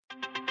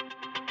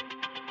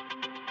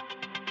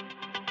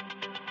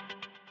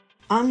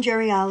I'm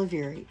Jerry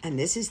Olivieri, and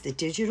this is the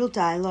Digital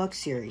Dialogue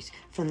Series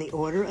from the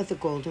Order of the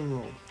Golden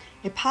Rule,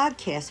 a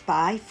podcast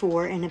by,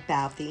 for, and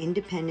about the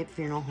independent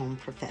funeral home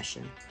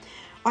profession.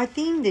 Our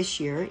theme this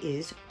year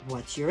is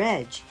What's Your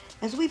Edge?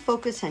 As we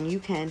focus on you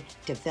can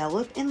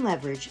develop and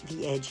leverage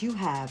the edge you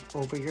have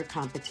over your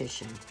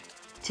competition.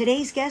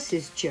 Today's guest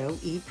is Joe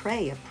E.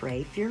 Prey of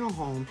Prey Funeral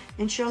Home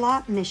in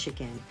Charlotte,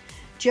 Michigan.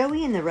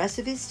 Joey and the rest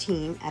of his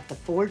team at the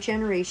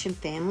 4-Generation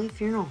Family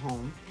Funeral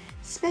Home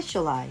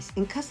specialize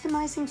in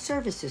customizing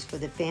services for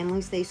the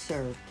families they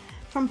serve,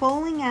 from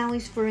bowling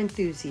alleys for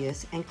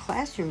enthusiasts and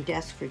classroom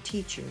desks for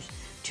teachers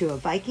to a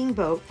Viking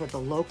boat for the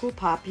local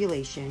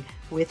population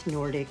with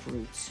Nordic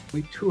roots.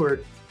 We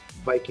toured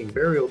Viking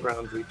burial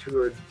grounds, we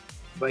toured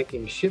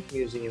Viking ship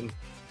museum,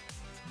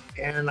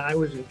 and I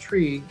was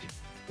intrigued.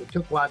 We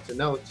took lots of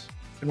notes,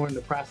 and we're in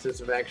the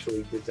process of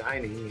actually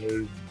designing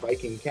a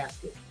Viking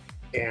casket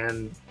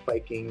and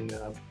Viking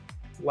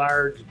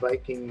large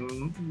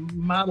Viking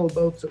model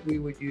boats that we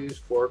would use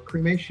for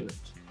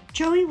cremations.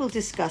 Joey will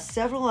discuss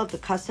several of the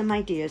custom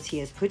ideas he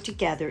has put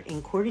together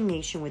in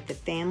coordination with the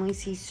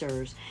families he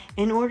serves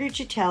in order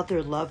to tell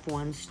their loved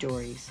ones'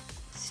 stories.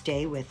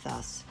 Stay with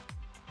us.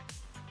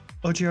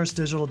 OGR's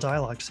Digital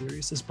Dialogue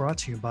Series is brought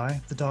to you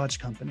by The Dodge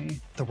Company,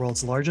 the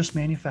world's largest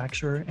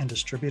manufacturer and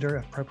distributor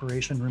of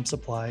preparation room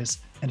supplies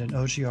and an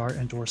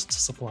OGR-endorsed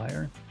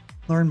supplier.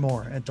 Learn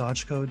more at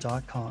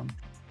dodgeco.com.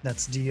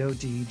 That's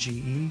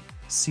DODGECO.com.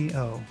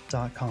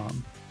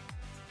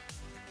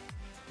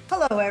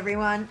 Hello,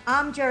 everyone.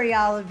 I'm Jerry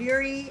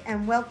Olivieri,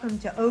 and welcome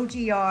to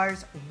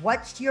OGR's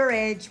What's Your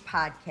Edge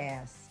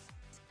podcast.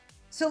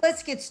 So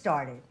let's get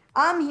started.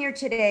 I'm here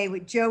today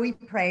with Joey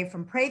Prey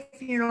from Prey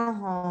Funeral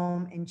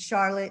Home in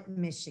Charlotte,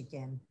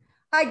 Michigan.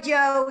 Hi,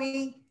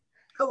 Joey.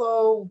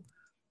 Hello.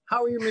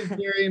 How are you, Ms.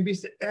 Gary?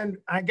 And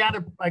I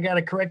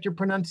gotta correct your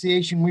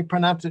pronunciation. We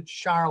pronounce it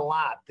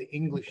Charlotte, the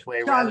English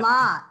way.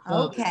 Charlotte.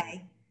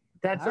 Okay.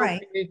 That's all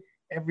right. Okay.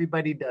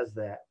 Everybody does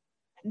that.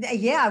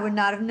 Yeah, I would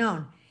not have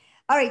known.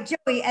 All right,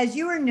 Joey, as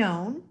you are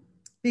known,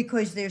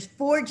 because there's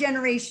 4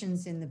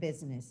 generations in the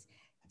business,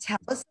 tell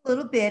us a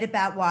little bit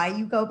about why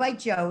you go by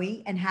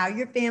Joey and how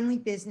your family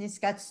business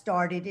got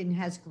started and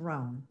has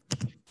grown.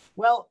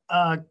 Well,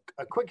 a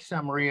quick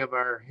summary of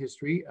our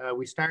history.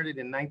 We started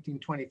in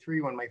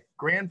 1923 when my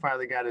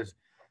grandfather got his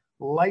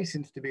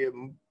license to be a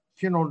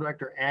funeral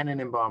director and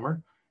an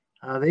embalmer.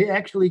 They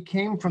actually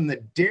came from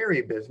the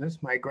dairy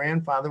business. My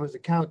grandfather was a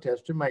cow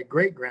tester. My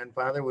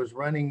great-grandfather was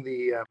running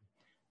the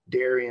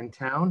dairy in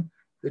town.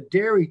 The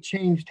dairy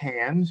changed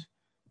hands.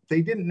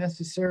 They didn't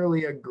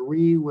necessarily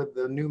agree with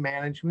the new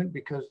management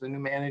because the new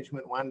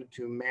management wanted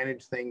to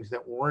manage things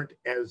that weren't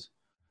as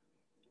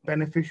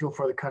beneficial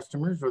for the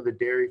customers or the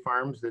dairy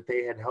farms that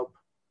they had helped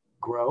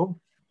grow.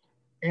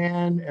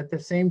 And at the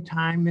same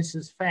time,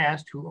 Mrs.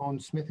 Fast, who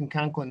owned Smith &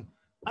 Conklin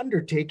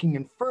Undertaking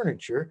and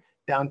Furniture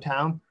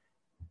downtown,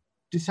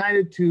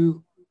 decided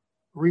to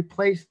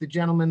replace the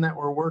gentlemen that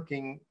were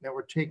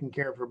taking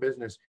care of her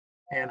business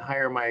and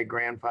hire my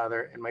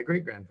grandfather and my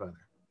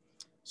great-grandfather.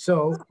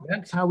 So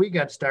that's how we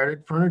got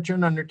started, Furniture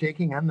and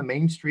Undertaking on the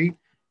main street.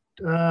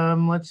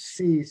 Let's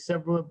see,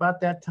 about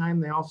that time,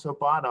 they also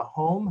bought a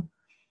home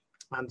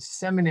on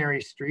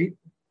Seminary Street,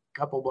 a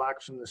couple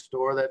blocks from the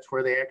store. That's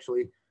where they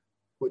actually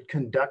would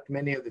conduct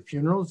many of the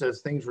funerals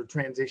as things were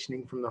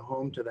transitioning from a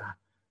home to the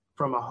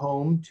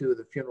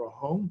funeral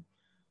home.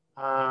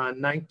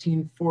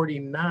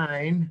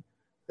 1949,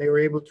 they were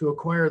able to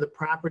acquire the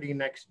property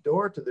next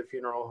door to the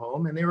funeral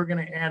home, and they were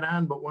going to add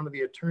on, but one of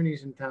the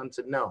attorneys in town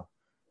said, no,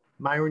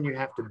 Myron, you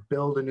have to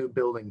build a new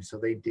building. So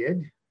they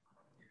did.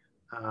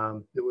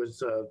 It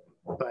was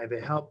by the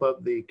help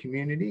of the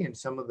community and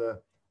some of the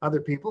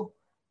other people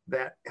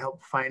that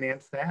helped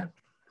finance that.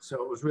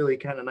 So it was really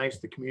kind of nice.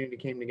 The community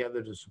came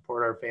together to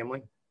support our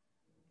family.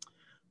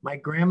 My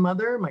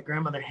grandmother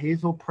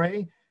Hazel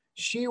Prey,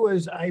 she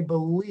was, I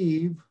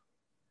believe,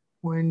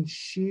 when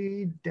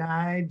she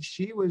died,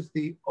 she was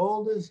the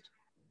oldest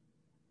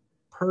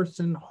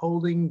person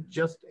holding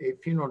just a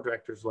funeral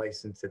director's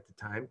license at the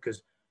time,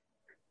 because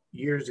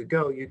years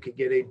ago you could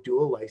get a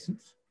dual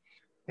license.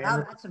 And wow,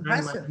 that's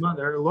impressive. My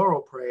mother,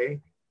 Laurel Prey,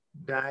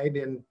 died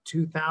in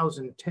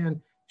 2010.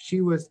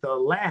 She was the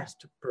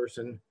last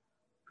person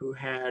who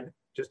had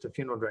just a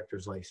funeral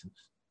director's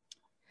license.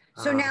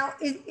 So now,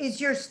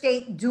 is your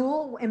state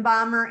dual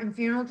embalmer and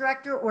funeral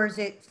director, or is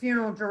it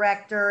funeral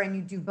director and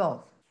you do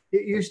both?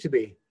 It used to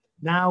be.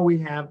 Now we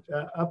have,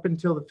 up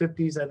until the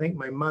 50s, I think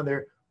my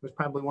mother was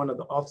probably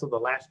also the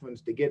last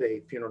ones to get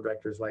a funeral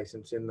director's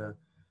license in the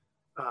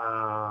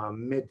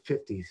mid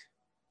 50s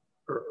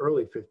or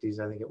early 50s,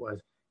 I think it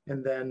was.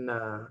 And then,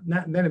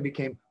 then it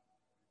became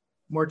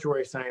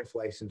mortuary science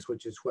license,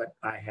 which is what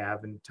I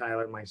have and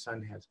Tyler, my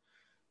son, has.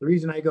 The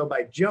reason I go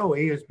by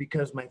Joey is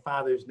because my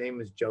father's name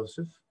is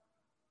Joseph.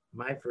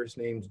 My first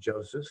name's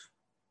Joseph.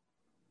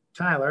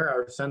 Tyler,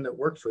 our son that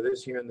works with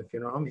us here in the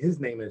funeral home, his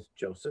name is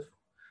Joseph,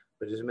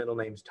 but his middle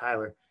name's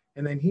Tyler.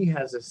 And then he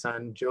has a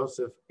son,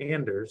 Joseph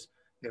Anders,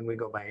 and we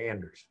go by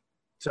Anders.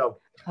 So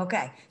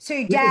okay, so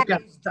your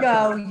dad is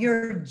Joe,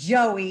 you're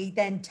Joey,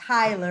 then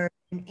Tyler,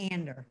 and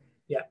Ander.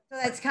 Yeah. So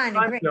that's kind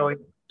of great. Joey.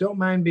 Don't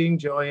mind being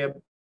Joey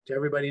to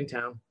everybody in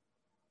town.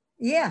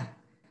 Yeah.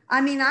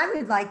 I mean, I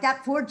would like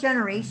that. 4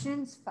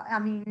 generations. I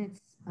mean,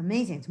 it's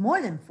amazing. It's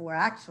more than 4,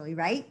 actually,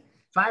 right?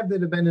 5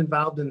 that have been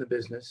involved in the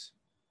business.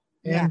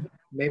 And Yeah.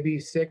 maybe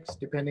 6,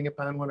 depending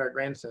upon what our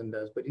grandson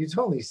does, but he's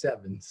only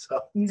 7.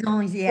 So He's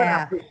only, we're yeah.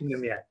 not pushing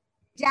him yet.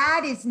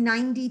 Dad is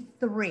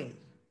 93.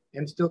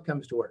 And still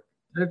comes to work.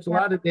 There's a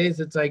lot of days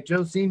it's like,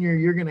 Joe Sr.,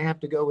 you're going to have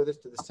to go with us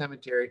to the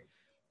cemetery.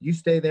 You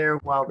stay there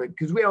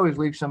because we always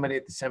leave somebody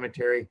at the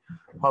cemetery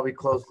while we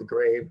close the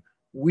grave.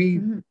 We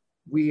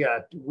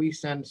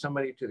send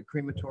somebody to the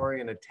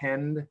crematory and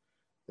attend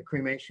the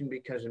cremation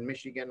because in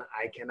Michigan,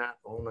 I cannot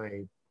own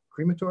a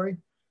crematory.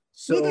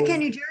 So, Neither can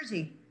New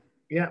Jersey.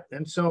 Yeah.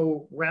 And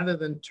so rather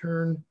than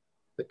turn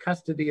the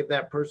custody of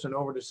that person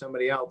over to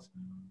somebody else,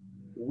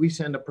 we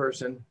send a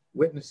person,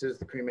 witnesses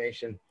the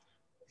cremation.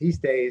 He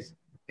stays,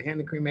 hand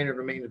the cremated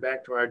remains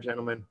back to our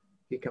gentleman.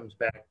 He comes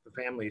back. The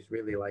families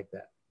really like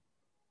that.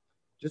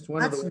 Just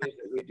one of the ways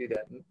that we do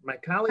that. My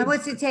colleagues. And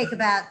what's it take?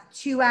 About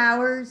 2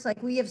 hours?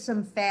 Like we have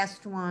some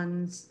fast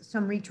ones.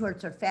 Some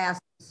retorts are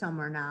fast, some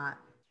are not.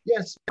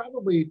 Yes,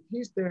 probably.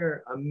 He's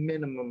there a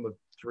minimum of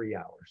 3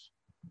 hours.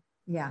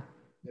 Yeah.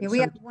 And Yeah, we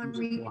have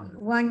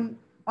one.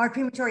 Our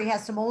crematory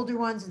has some older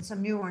ones and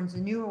some newer ones.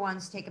 The newer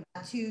ones take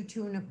about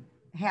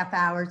 2.5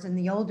 hours, and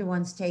the older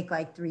ones take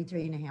like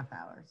 3.5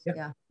 hours. Yep.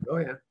 Yeah. Oh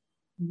yeah.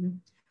 Mm-hmm.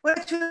 Well,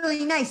 it's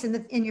really nice,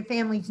 and your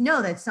families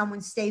know that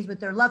someone stays with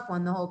their loved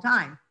one the whole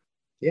time.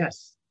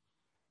 Yes.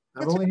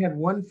 I've only had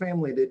one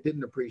family that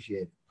didn't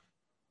appreciate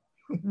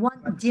it.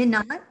 One did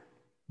not?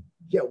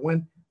 Yeah,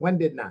 one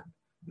did not.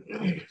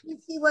 You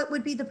see, what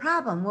would be the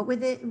problem? What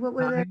would it? What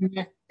were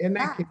in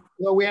that case,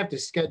 well, we have to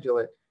schedule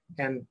it,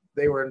 and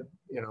they were,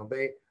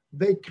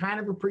 they kind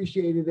of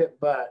appreciated it,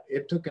 but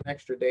it took an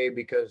extra day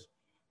because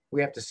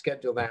we have to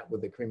schedule that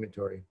with the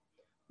crematory.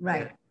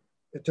 Right. And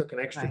it took an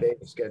extra day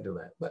to schedule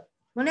that, but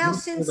well, now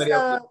since they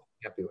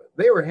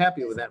were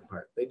happy with that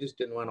part. They just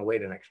didn't want to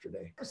wait an extra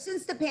day.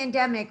 Since the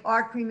pandemic,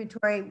 our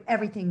crematory,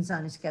 everything's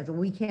on a schedule.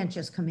 We can't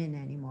just come in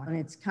anymore. And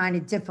it's kind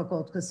of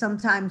difficult because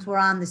sometimes we're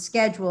on the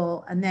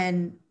schedule and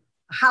then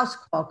a house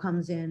call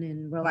comes in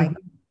and we're like,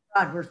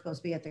 God, we're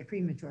supposed to be at the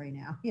crematory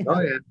now. You know?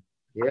 Oh, yeah.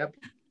 Yep.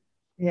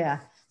 Yeah.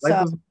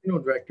 Like the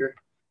funeral director,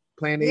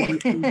 planning.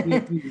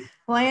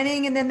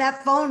 Planning, and then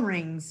that phone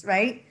rings,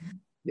 right?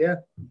 Yeah.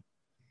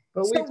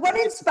 But so what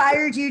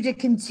inspired you to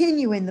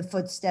continue in the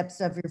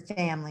footsteps of your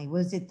family?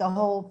 Was it the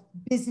whole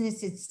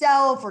business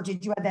itself, or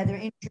did you have other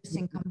interests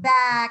and come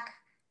back?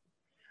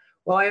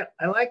 Well,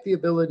 I like the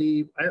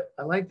ability,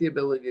 I like the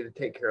ability to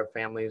take care of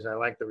families. I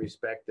like the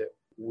respect that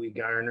we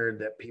garnered,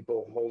 that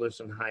people hold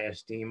us in high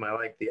esteem. I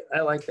like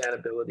that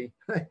ability.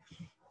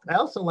 I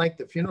also like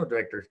the funeral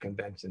directors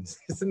conventions.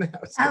 Isn't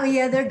that? Oh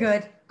yeah, they're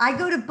good. I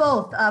go to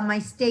both, my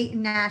state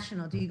and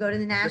national. Do you go to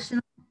the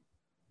national?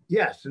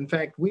 Yes. In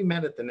fact, we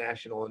met at the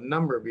National a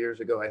number of years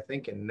ago, I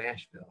think in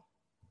Nashville.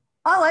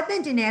 Oh, I've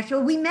been to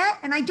Nashville. We met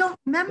and I don't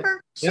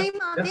remember. Shame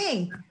on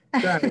me.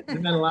 Sorry,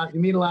 you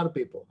meet a lot of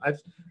people. I've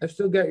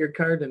still got your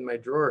card in my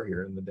drawer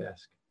here in the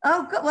desk.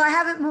 Oh, good. Well, I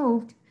haven't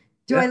moved.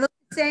 Do I look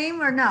the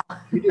same or no?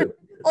 You do.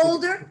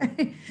 Older?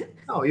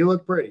 Oh, you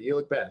look pretty. You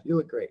look bad. You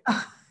look great.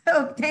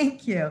 Oh,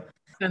 thank you.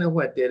 Kind of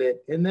what did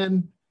it. And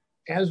then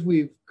as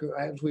we've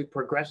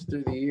progressed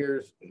through the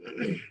years,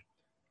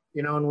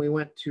 and we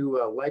went to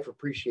life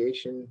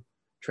appreciation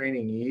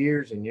training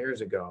years and years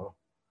ago.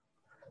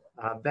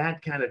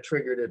 That kind of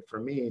triggered it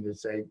for me to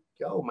say,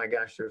 oh my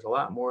gosh, there's a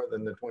lot more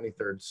than the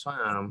 23rd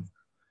Psalm.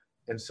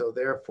 And so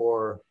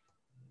therefore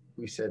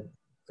we said,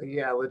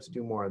 yeah, let's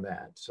do more of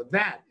that. So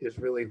that is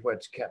really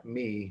what's kept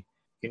me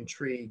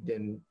intrigued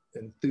and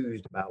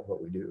enthused about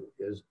what we do,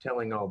 is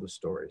telling all the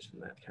stories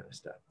and that kind of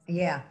stuff.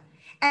 Yeah.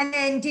 And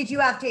then did you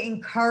have to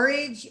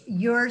encourage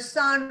your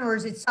son, or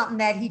is it something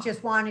that he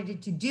just wanted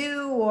it to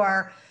do?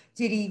 Or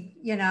did he,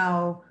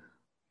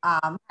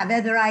 have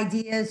other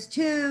ideas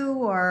too,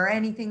 or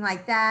anything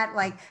like that?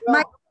 Like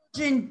my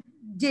children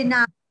did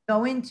not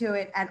go into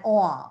it at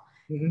all.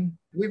 Mm-hmm.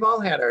 We've all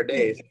had our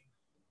days.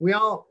 When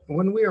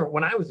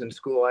I was in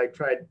school, I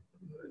tried,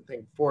 I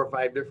think 4 or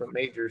 5 different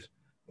majors,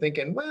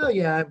 thinking, well,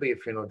 yeah, I'd be a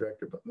funeral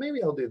director, but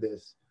maybe I'll do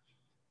this.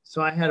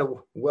 So I had a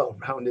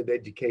well-rounded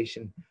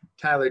education.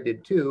 Tyler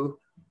did too.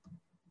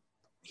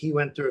 He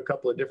went through a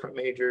couple of different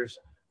majors.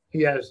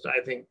 He has,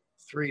 I think,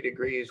 3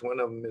 degrees. One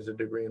of them is a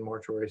degree in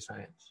mortuary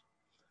science.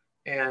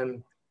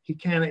 And he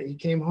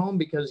came home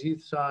because he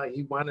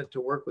wanted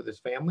to work with his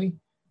family.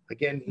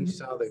 Again, he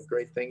saw the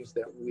great things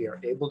that we are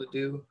able to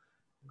do.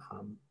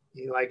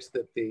 He likes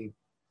that the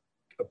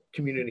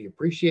community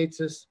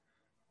appreciates us.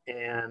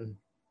 And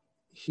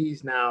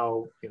he's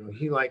now,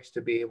 he likes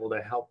to be able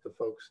to help the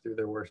folks through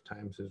their worst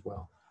times as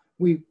well.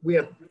 We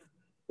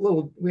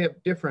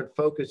have different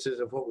focuses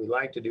of what we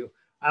like to do.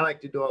 I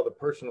like to do all the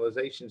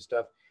personalization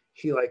stuff.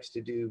 He likes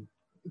to do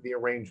the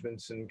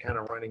arrangements and kind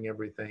of running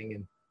everything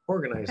and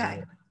organizing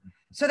it.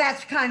 So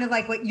that's kind of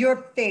like what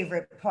your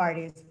favorite part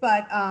is.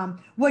 But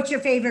what's your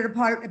favorite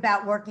part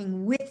about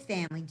working with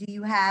family? Do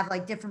you have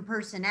like different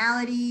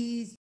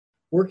personalities?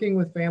 Working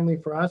with family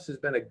for us has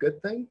been a good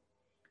thing.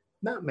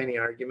 Not many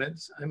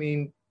arguments. I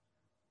mean,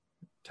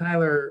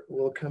 Tyler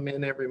will come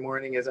in every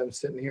morning as I'm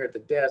sitting here at the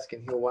desk,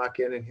 and he'll walk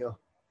in and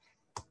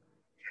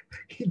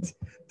he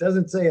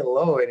doesn't say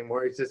hello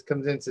anymore. He just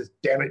comes in and says,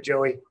 "Damn it,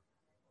 Joey."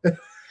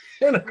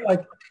 And I'm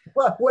like,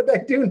 what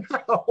did I do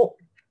now?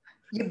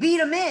 You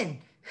beat him in.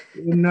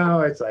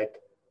 No, it's like,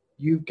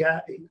 you've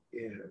got,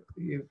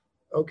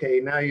 okay,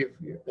 now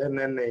and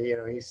then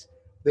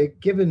they've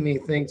given me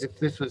things. If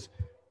this was,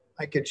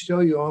 I could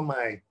show you all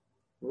my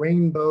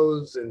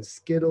rainbows and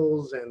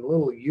Skittles and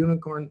little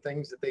unicorn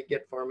things that they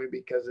get for me,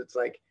 because it's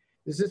like,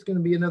 is this going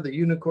to be another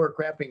unicorn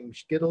crapping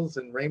Skittles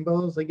and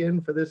rainbows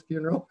again for this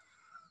funeral?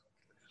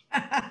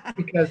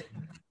 Because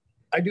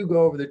I do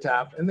go over the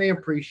top and they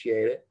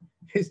appreciate it.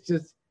 It's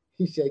just,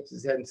 he shakes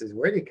his head and says,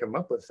 "Where do you come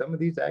up with some of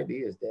these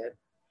ideas, Dad?"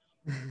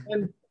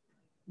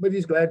 But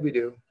he's glad we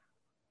do.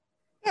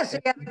 Yeah, so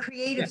you have a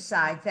creative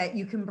side that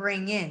you can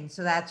bring in.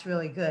 So that's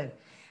really good.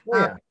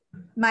 Yeah.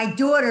 My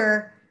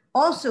daughter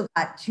also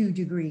got 2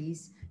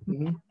 degrees.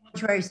 Mm-hmm.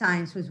 Mortuary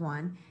science was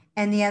one.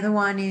 And the other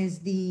one is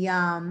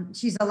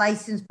she's a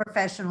licensed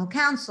professional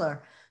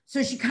counselor.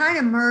 So she kind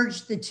of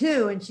merged the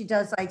two, and she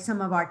does like some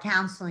of our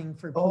counseling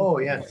for people. Oh,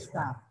 yes.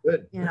 Stuff,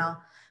 good.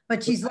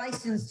 But she's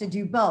licensed to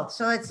do both.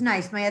 So it's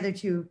nice. My other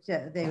 2,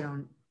 they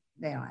don't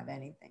have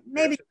anything.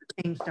 Maybe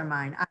they changed their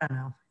mind. I don't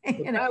know.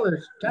 Well,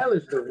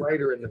 Tyler's the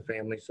writer in the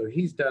family. So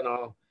he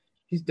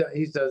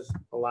does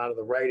a lot of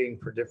the writing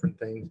for different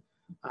things.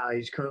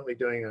 He's currently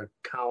doing a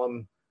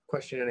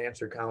question and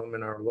answer column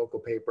in our local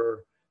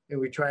paper. And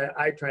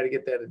I try to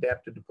get that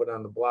adapted to put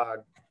on the blog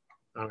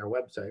on our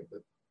website,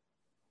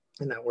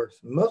 and that works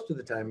most of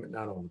the time, but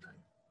not all the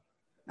time.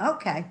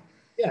 Okay.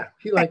 Yeah,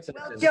 he likes it.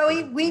 Well,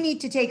 Joey, we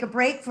need to take a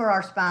break for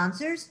our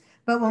sponsors,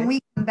 but when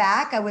we come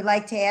back, I would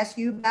like to ask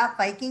you about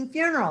Viking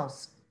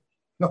funerals.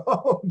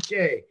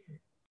 Okay.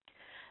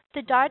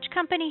 The Dodge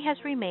Company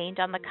has remained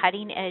on the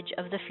cutting edge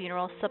of the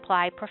funeral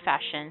supply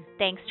profession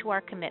thanks to our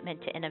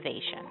commitment to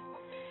innovation.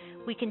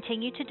 We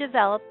continue to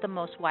develop the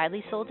most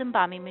widely sold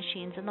embalming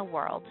machines in the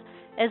world,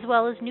 as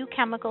well as new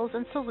chemicals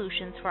and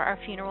solutions for our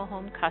funeral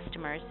home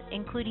customers,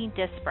 including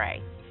disc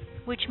spray,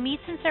 which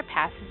meets and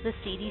surpasses the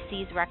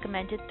CDC's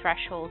recommended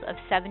threshold of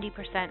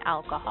 70%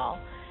 alcohol,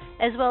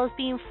 as well as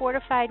being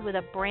fortified with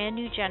a brand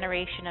new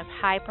generation of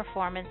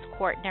high-performance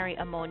quaternary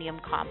ammonium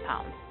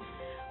compounds.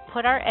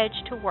 Put our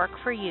edge to work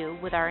for you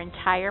with our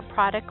entire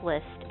product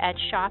list at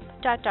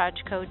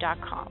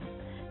shop.dodgeco.com.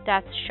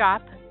 That's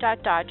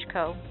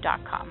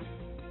shop.dodgeco.com.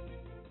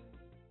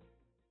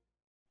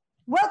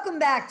 Welcome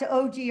back to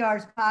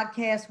OGR's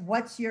podcast,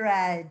 What's Your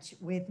Edge?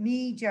 With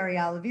me, Jerry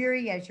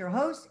Olivieri, as your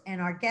host,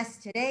 and our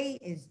guest today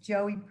is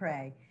Joey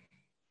Prey.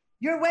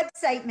 Your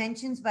website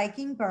mentions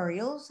Viking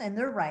burials and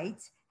their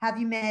rites. Have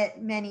you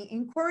met many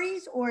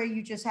inquiries, or are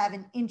you just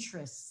having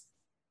interest?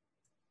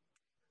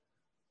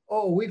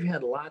 Oh, we've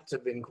had lots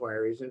of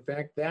inquiries. In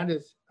fact, that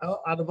is,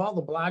 out of all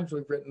the blogs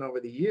we've written over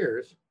the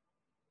years,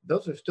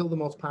 those are still the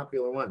most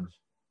popular ones.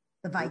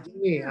 The Viking.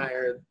 Way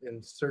higher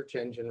in search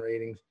engine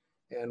ratings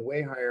and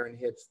way higher in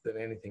hits than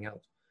anything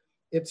else.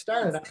 It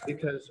started out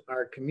because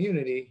our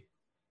community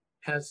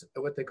has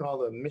what they call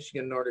the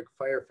Michigan Nordic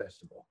Fire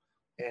Festival.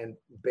 And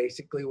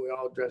basically we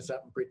all dress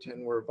up and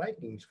pretend we're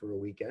Vikings for a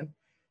weekend.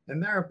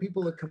 And there are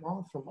people that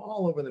come from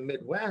all over the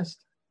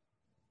Midwest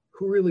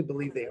who really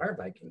believe they are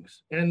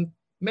Vikings. And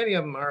many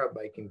of them are of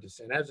Viking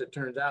descent. As it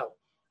turns out,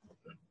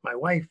 my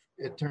wife,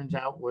 it turns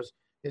out,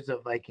 is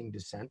of Viking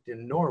descent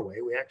in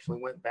Norway. We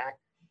actually went back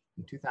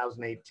in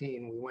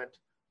 2018.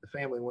 The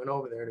family went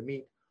over there to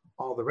meet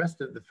all the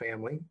rest of the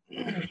family.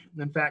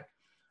 In fact,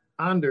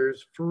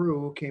 Anders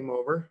Fru came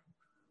over,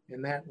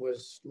 and that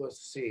was,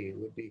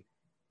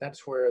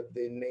 that's where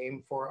the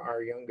name for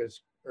our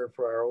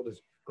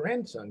oldest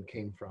grandson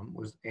came from,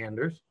 was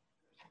Anders,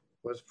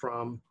 was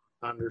from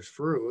Anders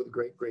Fru, the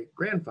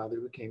great-great-grandfather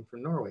who came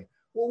from Norway.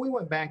 Well, we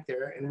went back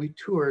there and we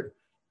toured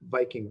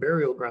Viking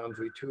burial grounds.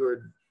 We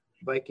toured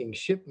Viking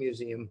ship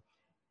museum,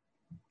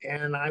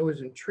 and I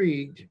was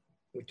intrigued.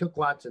 We took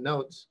lots of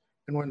notes,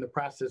 and we're in the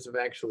process of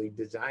actually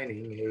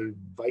designing a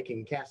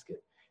Viking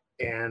casket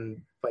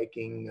and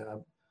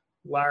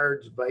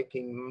large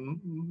Viking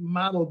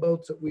model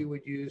boats that we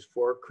would use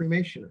for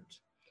cremation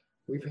urns.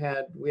 We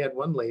had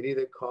one lady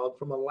that called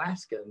from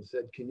Alaska and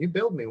said, "Can you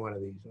build me one of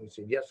these?" And we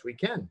said, "Yes, we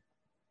can."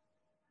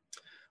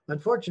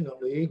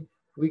 Unfortunately,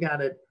 we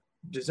got it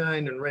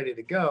designed and ready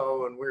to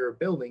go, and we were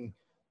building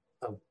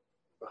a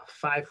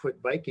 5-foot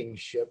Viking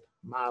ship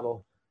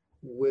model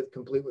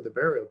complete with a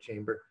burial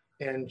chamber.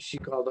 And she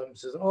called up and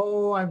says,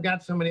 "Oh, I've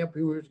got somebody up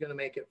here who's going to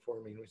make it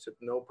for me." And we said,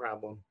 "No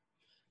problem."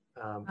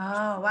 Oh,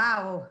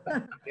 wow.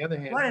 On the other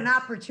hand, what an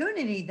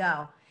opportunity,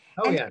 though.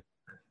 Oh, and, yeah.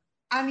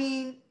 I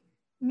mean,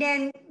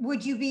 then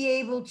would you be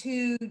able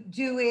to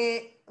do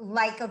it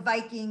like a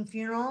Viking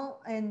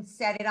funeral and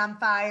set it on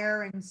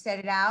fire and set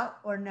it out,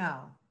 or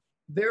no?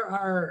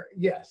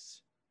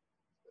 Yes.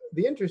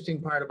 The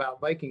interesting part about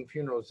Viking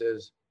funerals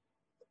is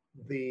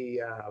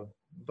the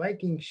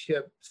Viking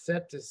ship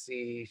set to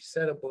sea,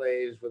 set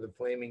ablaze with a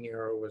flaming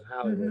arrow was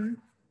Hollywood.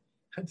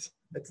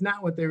 That's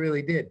not what they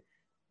really did.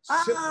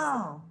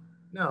 Oh.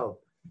 No,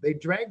 they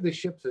dragged the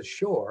ships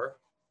ashore.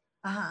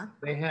 Uh-huh.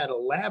 They had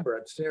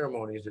elaborate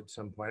ceremonies at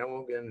some point. I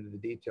won't get into the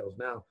details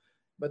now,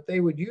 but they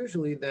would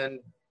usually then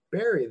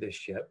bury the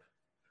ship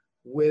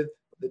with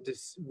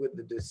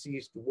the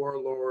deceased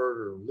warlord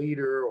or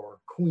leader or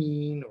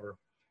queen or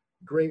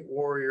great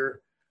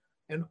warrior,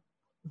 and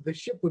the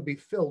ship would be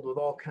filled with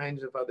all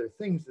kinds of other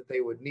things that they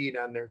would need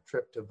on their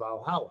trip to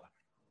Valhalla.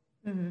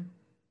 Mm-hmm.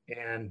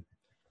 And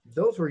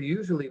those were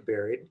usually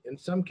buried. In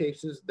some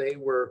cases, they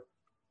were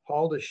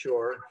hauled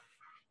ashore,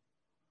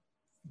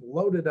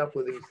 loaded up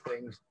with these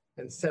things,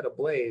 and set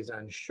ablaze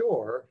on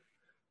shore.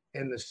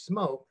 And the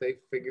smoke they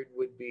figured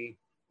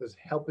was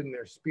helping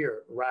their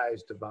spirit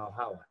rise to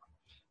Valhalla.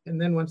 And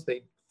then once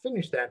they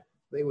finished that,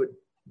 they would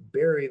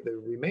bury the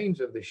remains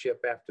of the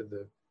ship after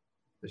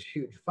this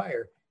huge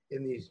fire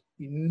in these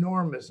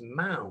enormous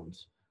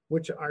mounds,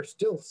 which are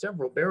still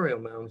several burial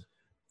mounds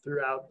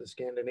throughout the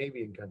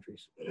Scandinavian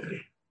countries.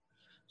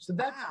 So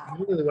that's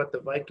really what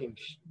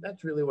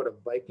that's really what a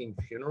Viking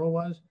funeral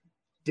was.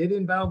 Did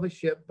involve a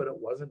ship, but it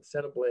wasn't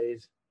set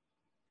ablaze.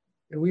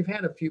 And we've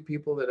had a few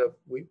people that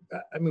we've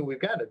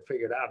got it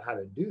figured out how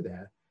to do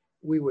that.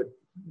 We would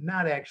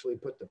not actually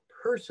put the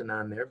person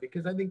on there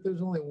because I think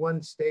there's only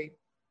one state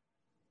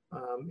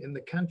in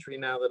the country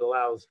now that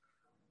allows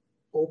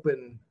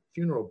open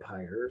funeral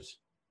pyres.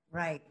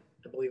 Right.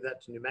 I believe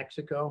that's New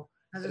Mexico.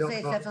 I was gonna say,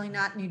 it's definitely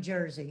not New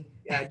Jersey.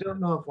 Yeah, I don't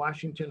know if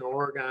Washington or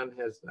Oregon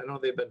has, I know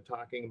they've been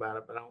talking about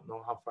it, but I don't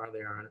know how far they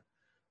are on it.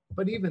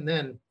 But even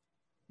then,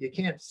 you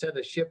can't set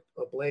a ship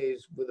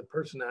ablaze with a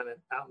person on it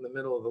out in the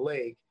middle of the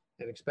lake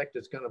and expect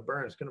it's gonna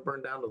burn. It's gonna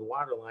burn down to the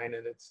water line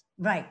and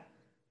right.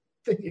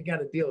 You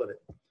gotta deal with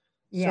it.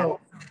 Yeah. So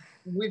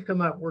we've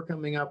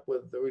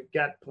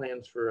got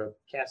plans for a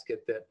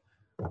casket that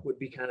would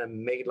be kind of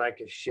made like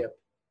a ship,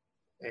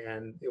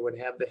 and it would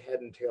have the head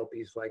and tail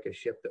piece like a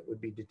ship that would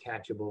be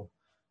detachable.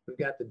 We've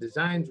got the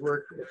designs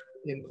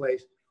in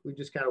place. We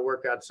just got to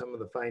work out some of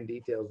the fine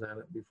details on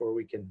it before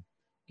we can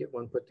get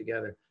one put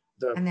together.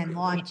 And then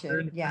launch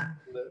it. Yeah.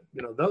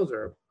 Those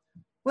are.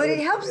 Well,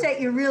 it helps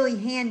that you're really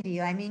handy.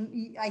 I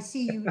mean, I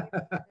see you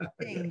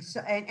things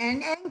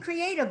and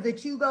creative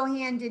that you go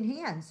hand in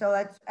hand. So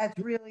that's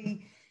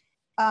really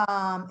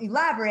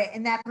elaborate.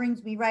 And that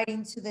brings me right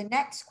into the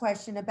next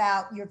question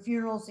about your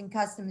funerals and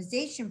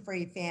customization for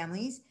your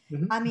families.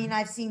 Mm-hmm. I mean,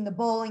 I've seen the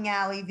bowling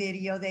alley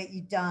video that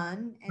you've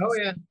done.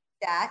 And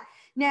that.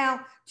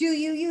 Now,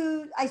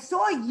 I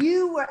saw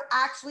you were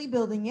actually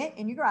building it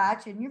in your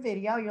garage in your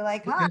video. You're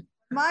like, hi, what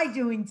am I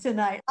doing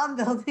tonight? I'm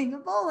building a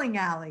bowling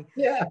alley.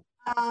 Yeah.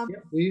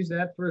 We use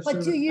that for.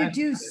 But do you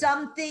do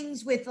some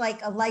things with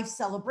like a life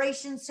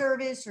celebration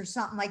service or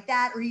something like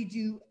that, or you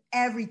do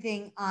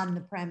everything on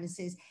the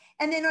premises?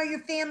 And then are your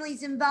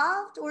families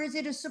involved, or is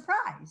it a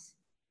surprise?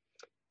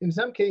 In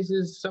some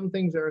cases, some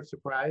things are a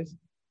surprise.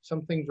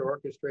 Some things are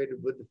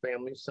orchestrated with the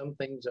families. Some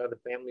things are the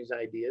family's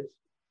ideas.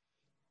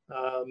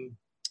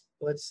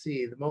 Let's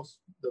see. The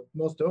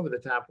most over the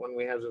top one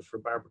we have is for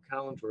Barbara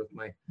Collinsworth,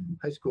 my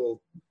high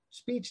school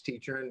speech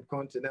teacher, and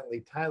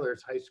coincidentally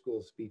Tyler's high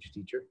school speech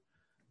teacher.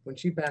 When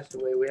she passed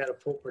away, we had a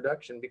full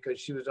production because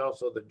she was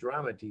also the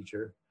drama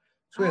teacher.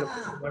 So we had a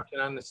full production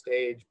on the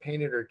stage,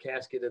 painted her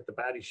casket at the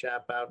body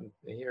shop out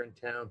here in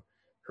town,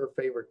 her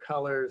favorite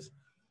colors,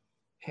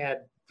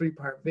 had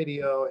 3-part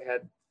video,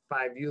 had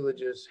 5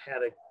 eulogists,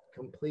 had a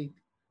complete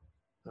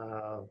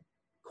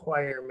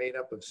choir made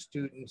up of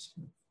students,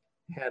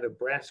 had a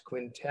brass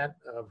quintet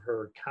of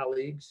her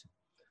colleagues.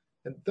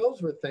 And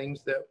those were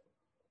things that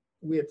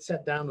we had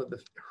sat down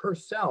with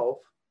herself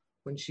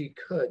when she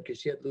could, because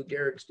she had Lou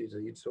Gehrig's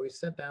disease. So we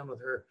sat down with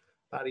her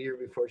about a year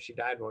before she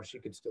died while she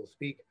could still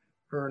speak,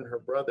 her and her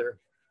brother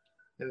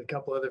and a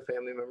couple other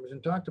family members,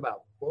 and talked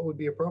about what would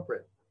be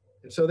appropriate.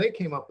 And so they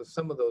came up with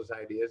some of those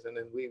ideas, and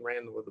then we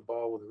ran with the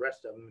ball with the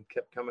rest of them and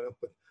kept coming up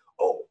with,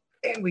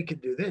 and we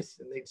could do this.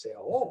 And they'd say,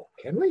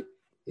 can we?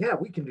 Yeah,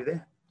 we can do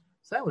that.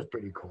 So that was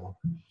pretty cool.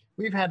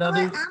 We've had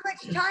others. How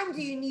much time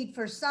do you need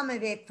for some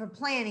of it for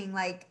planning,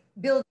 like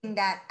building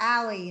that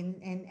alley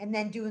and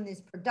then doing this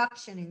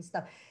production and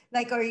stuff?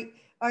 Like,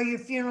 are your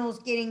funerals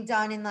getting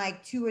done in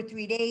like 2 or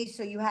 3 days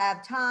so you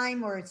have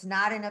time, or it's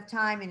not enough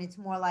time and it's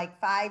more like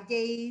 5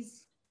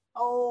 days?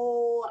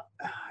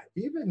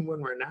 Even when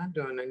we're not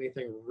doing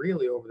anything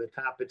really over the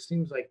top, it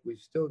seems like we've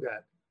still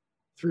got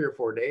 3 or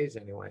 4 days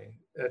anyway.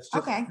 That's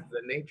just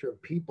the nature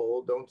of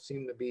people don't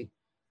seem to be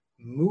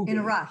moving in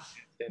a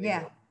rush. anymore.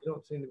 Yeah, they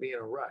don't seem to be in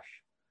a rush.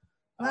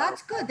 Well,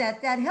 that's good.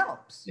 That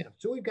helps. Yeah,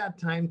 so we've got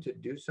time to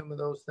do some of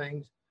those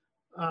things.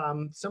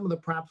 Some of the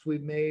props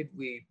we've made,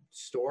 we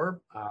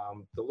store.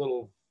 The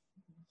little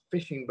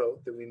fishing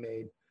boat that we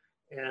made,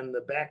 and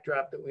the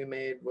backdrop that we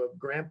made with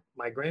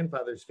my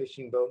grandfather's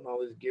fishing boat and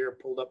all his gear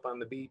pulled up on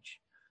the beach.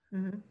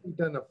 Mm-hmm. We've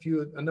done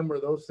a number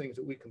of those things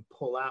that we can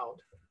pull out.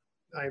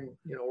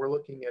 We're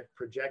looking at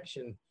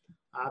projection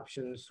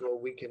options so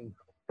we can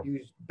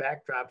use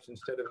backdrops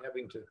instead of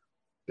having to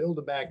build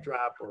a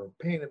backdrop or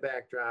paint a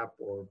backdrop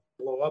or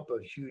blow up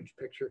a huge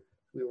picture.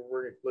 We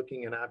were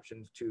looking at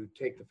options to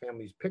take the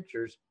family's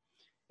pictures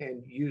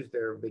and use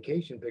their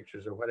vacation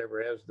pictures or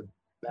whatever as the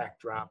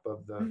backdrop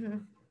of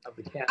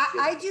the casket.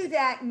 I do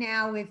that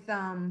now with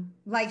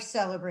Life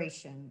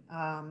Celebration,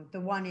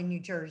 the one in New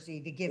Jersey,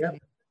 the Giving.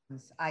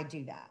 I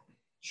do that.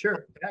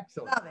 Sure,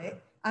 excellent. Love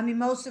it. I mean,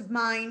 most of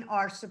mine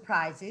are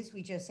surprises.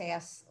 We just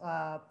ask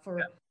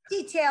for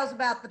details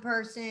about the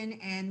person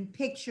and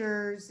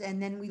pictures,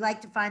 and then we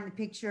like to find the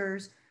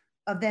pictures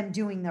of them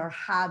doing their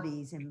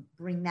hobbies and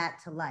bring that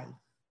to life.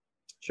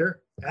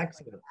 Sure,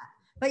 excellent.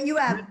 But you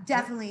have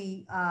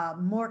definitely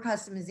more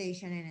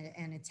customization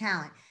and a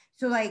talent.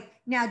 So like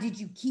now, did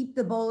you keep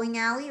the bowling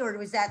alley or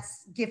was that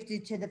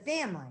gifted to the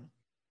family?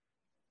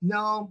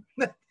 No,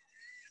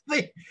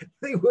 they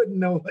wouldn't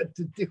know what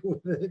to do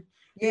with it.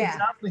 Yeah,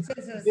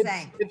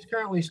 it's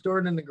currently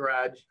stored in the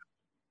garage.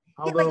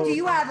 Although, but do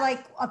you have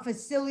like a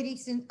facility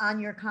on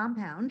your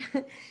compound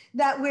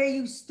that where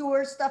you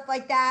store stuff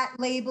like that,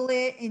 label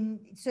it, and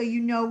so you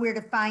know where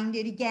to find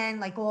it again,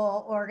 like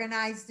all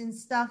organized and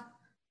stuff?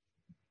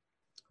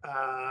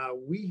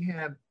 We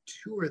have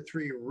 2 or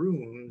 3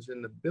 rooms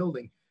in the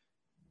building.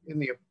 In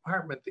the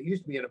apartment, there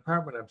used to be an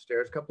apartment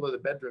upstairs. A couple of the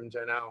bedrooms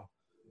are now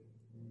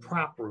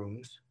prop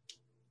rooms.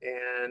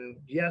 And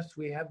yes,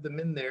 we have them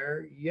in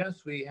there.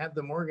 Yes, we have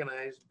them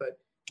organized, but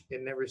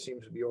it never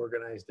seems to be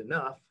organized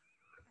enough.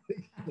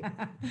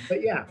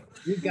 But yeah,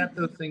 we've got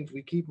those things.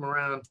 We keep them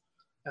around.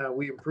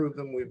 We improve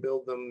them. We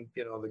build them.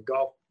 You know,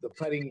 the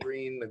putting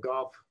green, the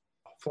golf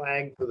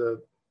flag for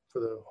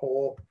the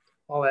hole,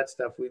 all that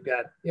stuff. We've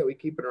got. Yeah, we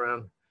keep it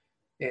around,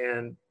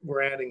 and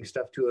we're adding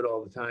stuff to it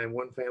all the time.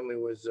 One family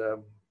was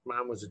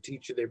mom was a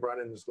teacher. They brought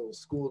in this little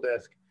school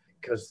desk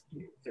because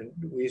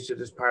we used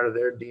it as part of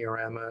their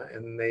diorama,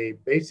 and they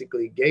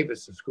basically gave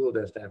us the school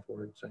desk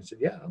afterwards. I said,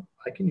 yeah,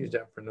 I can use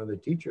that for another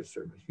teacher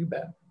service. You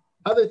bet.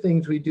 Other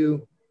things we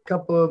do. A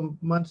couple of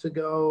months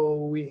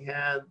ago,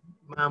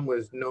 mom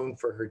was known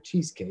for her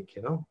cheesecake,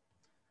 you know?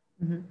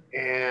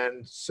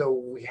 And so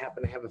we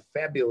happen to have a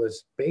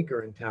fabulous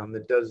baker in town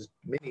that does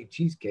mini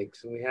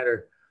cheesecakes, and we had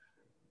her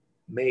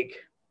make,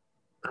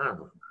 I don't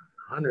know,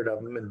 100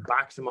 of them and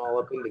box them all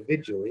up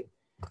individually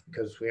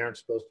because we aren't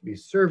supposed to be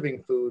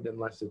serving food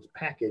unless it's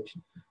packaged.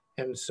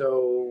 And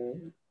so,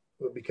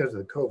 because of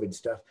the COVID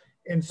stuff.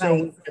 And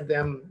so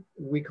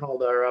we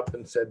called her up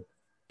and said,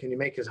 can you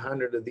make us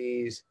 100 of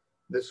these?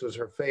 This was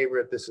her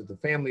favorite. This is the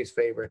family's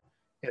favorite.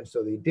 And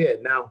so they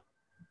did. Now,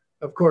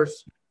 of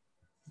course,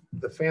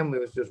 the family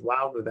was just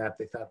wild with that.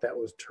 They thought that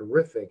was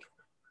terrific.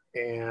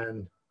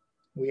 And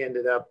we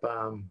ended up,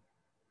 a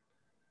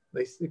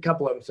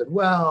couple of them said,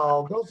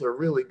 well, those are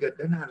really good.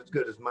 They're not as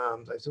good as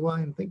mom's. I said, well, I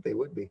didn't think they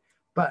would be.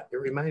 But it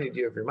reminded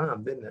you of your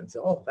mom, didn't it? And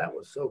so, oh, that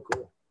was so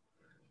cool.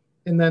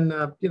 And then,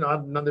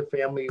 another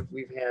family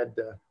we've had,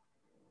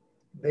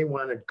 they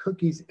wanted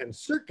cookies and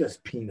circus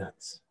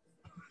peanuts.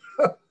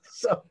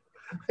 So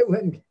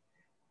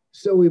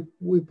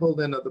we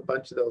pulled in a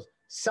bunch of those.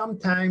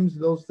 Sometimes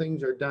those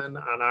things are done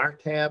on our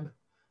tab.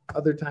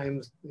 Other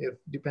times, it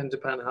depends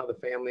upon how if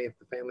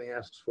the family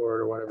asks for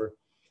it or whatever,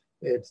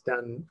 it's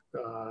done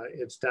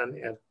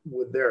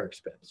with their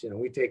expense. You know,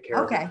 we take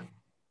care of it,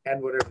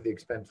 add whatever the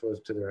expense was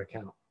to their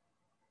account.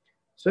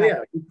 So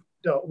yeah,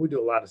 we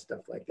do a lot of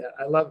stuff like that.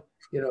 I love,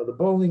 the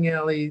bowling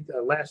alley.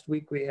 Last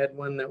week we had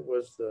one that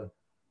was a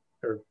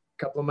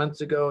couple of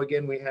months ago,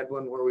 again, we had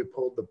one where we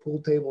pulled the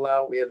pool table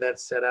out. We had that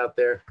set out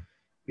there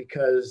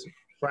because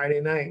Friday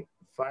night,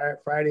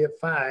 Friday at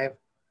 5,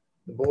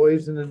 the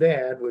boys and the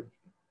dad would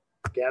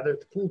gather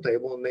at the pool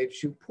table and they'd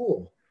shoot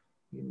pool.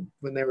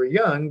 When they were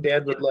young,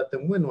 Dad would let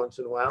them win once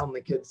in a while. And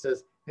the kid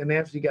says, and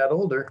after he got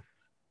older,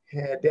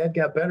 Dad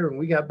got better and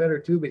we got better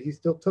too, but he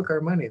still took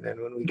our money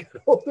then when we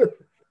got older.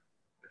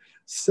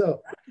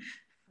 So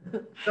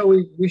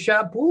we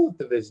shot pool at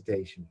the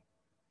visitation.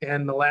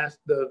 And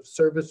the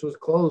service was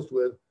closed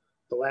with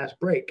the last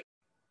break.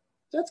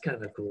 That's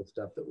kind of cool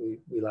stuff that we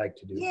like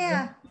to do.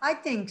 Yeah, I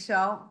think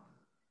so.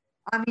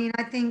 I mean,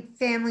 I think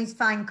families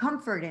find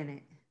comfort in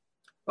it.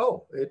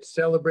 Oh, it's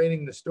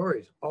celebrating the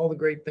stories, all the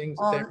great things.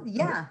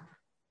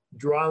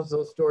 Draws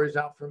those stories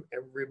out from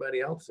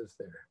everybody else that's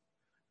there.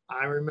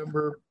 I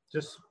remember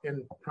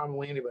and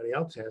probably anybody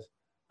else has,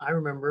 I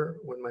remember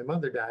when my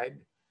mother died,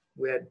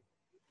 we had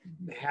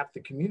half the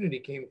community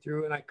came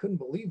through and I couldn't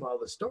believe all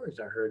the stories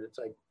I heard. It's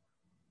like,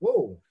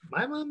 whoa,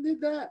 my mom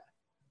did that.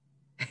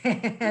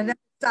 And that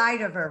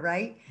side of her,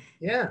 right?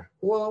 Yeah,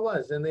 well, it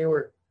was. And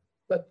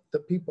but the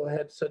people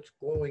had such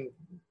glowing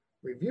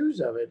reviews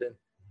of it.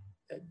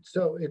 And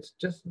so it's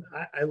just,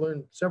 I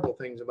learned several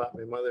things about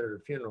my mother at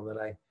her funeral that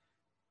I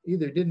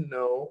either didn't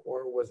know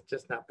or was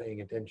just not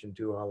paying attention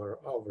to all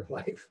of her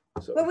life.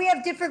 So. But we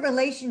have different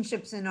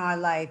relationships in our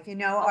life.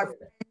 Our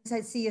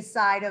friends see a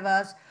side of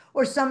us,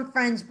 or some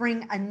friends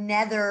bring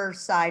another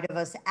side of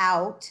us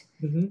out.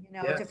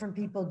 Different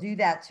people do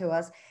that to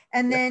us.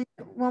 And then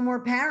when we're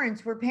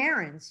parents,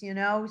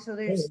 so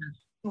there's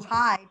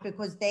high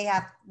because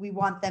we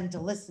want them to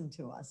listen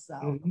to us.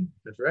 So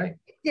that's right.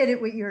 You did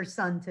it with your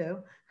son too.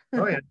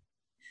 Oh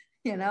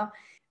yeah.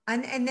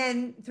 And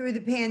then through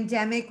the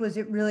pandemic, was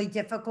it really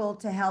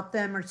difficult to help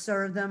them or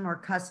serve them or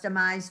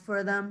customize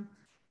for them?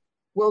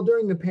 Well,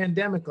 during the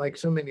pandemic, like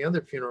so many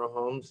other funeral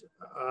homes,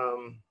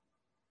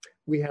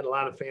 we had a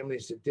lot of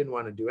families that didn't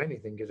want to do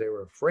anything because they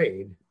were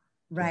afraid to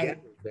Right.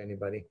 get with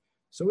anybody.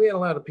 So we had a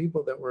lot of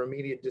people that were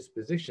immediate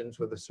dispositions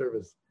with a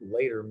service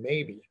later,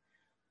 maybe.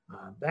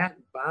 That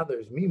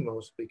bothers me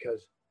most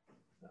because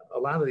a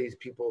lot of these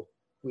people,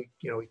 we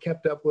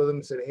kept up with them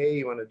and said, hey,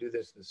 you want to do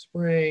this in the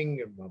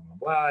spring and blah,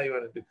 blah, blah.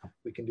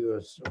 We can do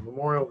a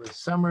memorial this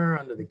summer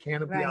under the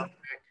canopy out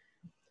back.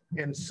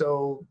 And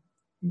so,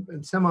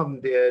 and some of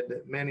them did,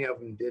 many of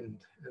them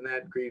didn't. And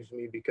that grieves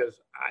me because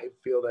I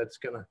feel that's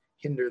going to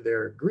hinder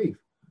their grief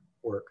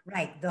work.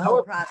 Right, the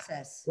whole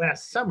process.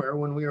 Last summer,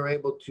 when we were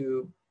able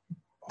to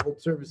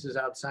hold services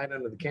outside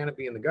under the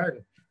canopy in the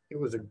garden, it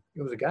was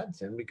a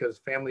godsend because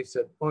families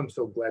said, oh, I'm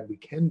so glad we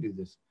can do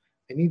this.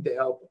 I need the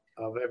help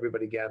of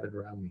everybody gathered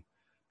around me.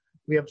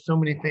 We have so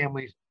many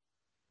families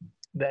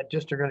that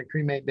just are going to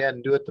cremate dad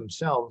and do it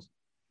themselves,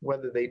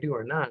 whether they do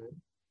or not,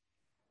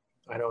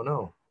 I don't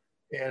know.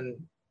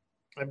 And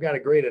I've got a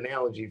great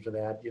analogy for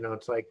that.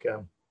 It's like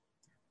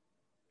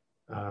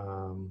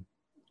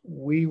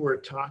we were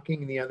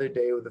talking the other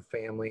day with a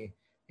family,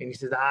 and he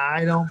says,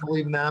 I don't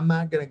believe in that. I'm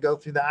not going to go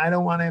through that. I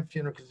don't want to have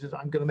funeral because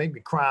I'm going to make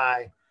me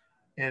cry.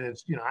 And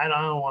it's, I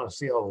don't want to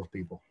see all those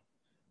people.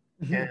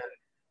 Mm-hmm. And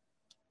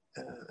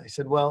I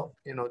said, well,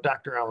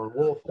 Dr. Alan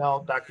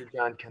Wolfelt, Dr.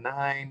 John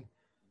Canine,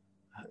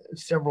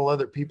 several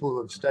other people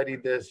who have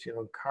studied this,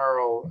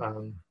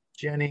 Carl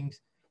Jennings,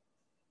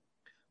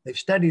 they've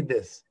studied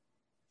this.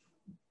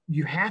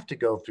 You have to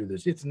go through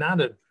this. It's not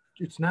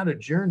a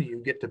journey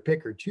you get to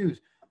pick or choose.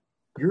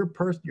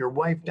 Your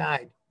wife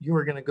died. You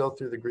are going to go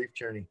through the grief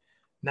journey.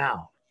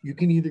 Now, you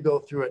can either go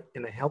through it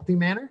in a healthy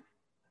manner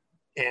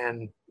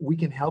and we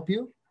can help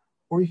you,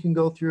 or you can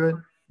go through it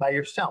by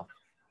yourself.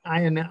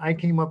 I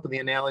came up with the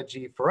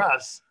analogy for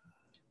us.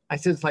 I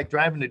said, it's like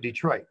driving to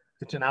Detroit.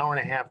 It's an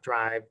 1.5-hour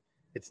drive.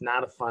 It's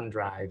not a fun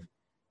drive.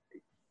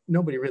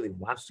 Nobody really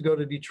wants to go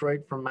to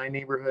Detroit from my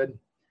neighborhood,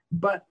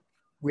 but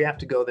we have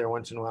to go there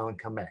once in a while and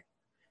come back.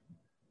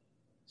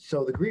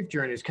 So the grief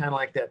journey is kind of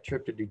like that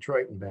trip to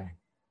Detroit and back.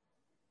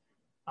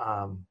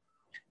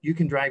 You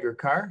can drive your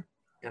car,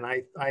 and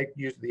I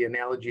use the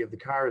analogy of the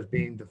car as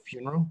being the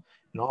funeral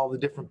and all the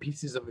different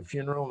pieces of a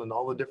funeral and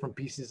all the different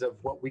pieces of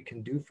what we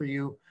can do for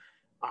you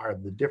are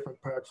the different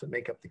parts that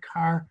make up the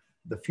car.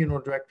 The funeral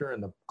director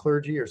and the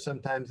clergy are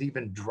sometimes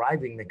even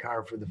driving the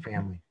car for the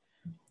family.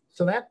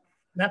 So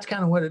that's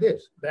kind of what it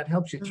is. That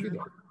helps you through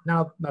that.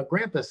 Now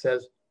Grandpa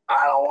says,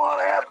 I don't want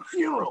to have a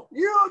funeral.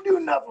 You don't do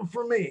nothing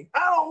for me.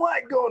 I don't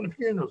like going to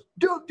funerals.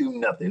 Don't do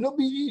nothing. It'll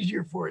be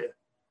easier for you.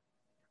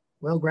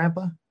 Well,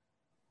 Grandpa,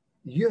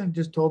 you have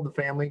just told the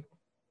family,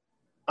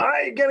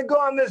 I ain't going to go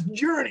on this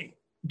journey.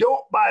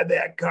 Don't buy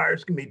that car.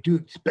 It's going to be too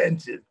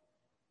expensive.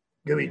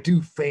 It's going to be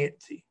too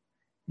fancy.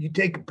 You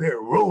take a pair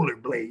of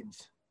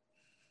rollerblades.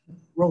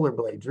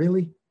 Rollerblades,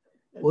 really?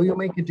 Well, you'll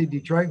make it to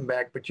Detroit and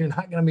back, but you're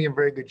not going to be in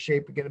very good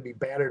shape. You're going to be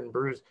battered and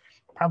bruised.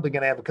 Probably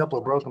going to have a couple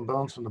of broken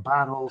bones from the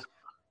potholes.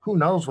 Who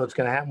knows what's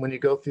going to happen when you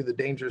go through the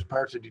dangerous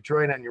parts of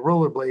Detroit on your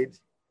rollerblades.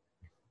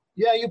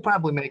 Yeah, you'll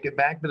probably make it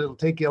back, but it'll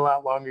take you a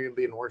lot longer. You'll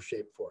be in worse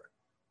shape for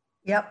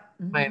it. Yep.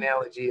 Mm-hmm. My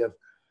analogy of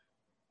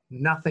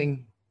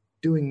nothing,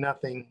 doing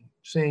nothing,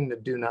 saying to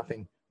do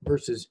nothing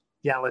versus,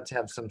 yeah, let's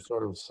have some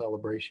sort of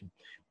celebration.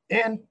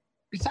 And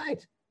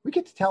besides, we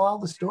get to tell all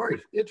the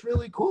stories. It's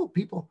really cool.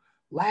 People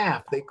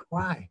laugh, they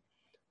cry.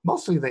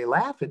 Mostly they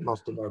laugh at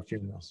most of our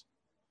funerals.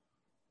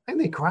 And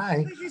they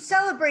cry. Because you're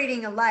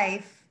celebrating a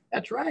life.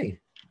 That's right.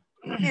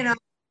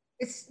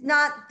 It's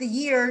not the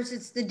years,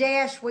 it's the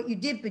dash, what you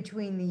did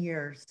between the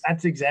years.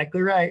 That's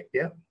exactly right.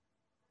 Yep.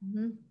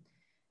 Mm-hmm.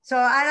 So,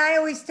 and I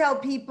always tell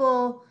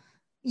people,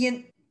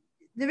 the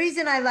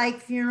reason I like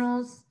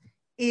funerals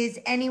is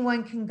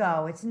anyone can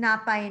go. It's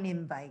not by an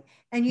invite.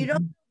 And you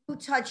don't know who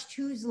touched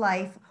whose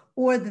life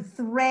or the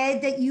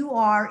thread that you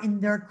are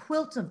in their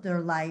quilt of their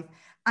life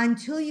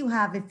until you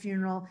have a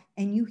funeral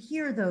and you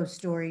hear those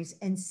stories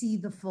and see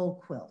the full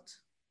quilt.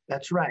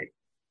 That's right.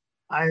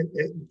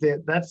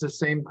 That's the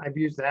same. I've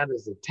used that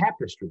as a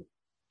tapestry.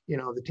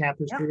 The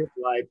tapestry of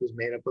life is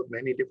made up of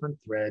many different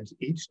threads.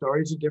 Each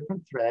story is a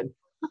different thread.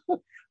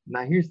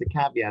 Now, here's the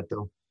caveat,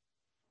 though.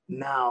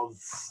 Now,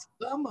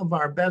 some of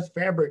our best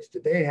fabrics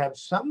today have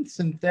some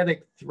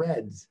synthetic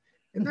threads,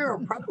 and there are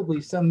probably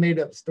some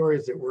made-up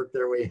stories that work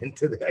their way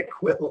into that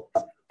quilt.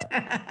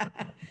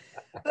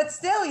 But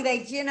still, I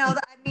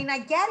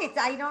get it.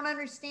 I don't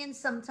understand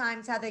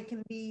sometimes how they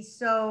can be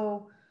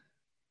so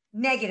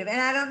negative. And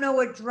I don't know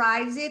what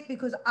drives it,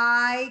 because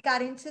I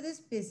got into this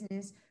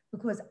business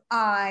because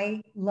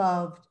I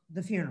loved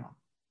the funeral.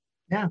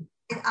 Yeah.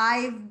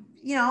 I'm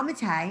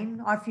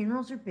Italian. Our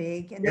funerals are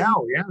big. And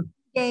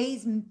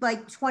days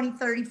like 20,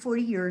 30,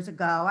 40 years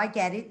ago. I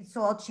get it. It's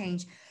all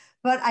changed.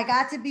 But I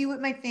got to be with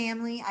my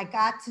family. I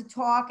got to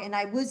talk, and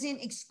I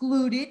wasn't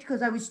excluded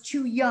because I was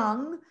too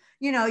young.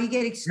 You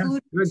get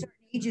excluded at certain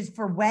ages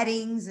for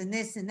weddings and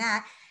this and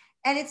that.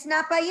 And it's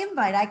not by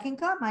invite. I can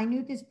come. I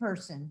knew this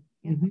person.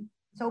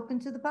 It's open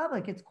to the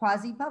public. It's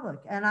quasi-public.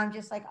 And I'm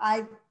just like,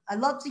 I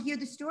love to hear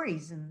the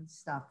stories and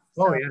stuff.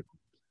 So. Oh, yeah.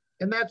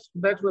 And that's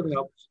what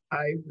helps.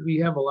 We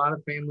have a lot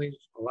of families,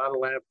 a lot of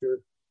laughter.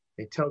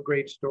 They tell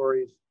great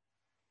stories.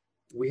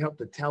 We help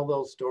to tell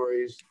those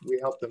stories. We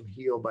help them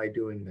heal by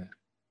doing that.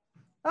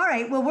 All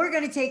right. Well, we're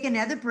going to take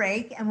another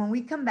break. And when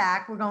we come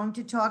back, we're going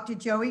to talk to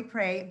Joey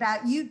Prey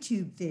about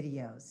YouTube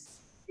videos.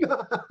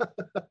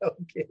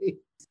 Okay.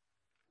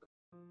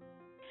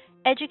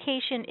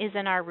 Education is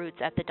in our roots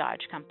at the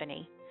Dodge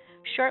Company.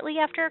 Shortly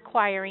after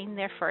acquiring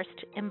their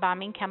first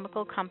embalming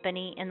chemical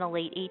company in the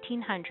late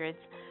 1800s,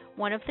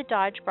 one of the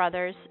Dodge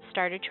brothers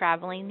started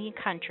traveling the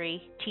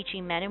country,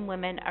 teaching men and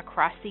women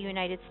across the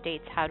United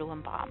States how to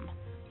embalm.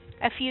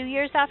 A few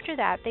years after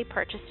that, they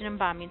purchased an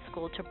embalming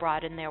school to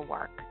broaden their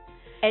work.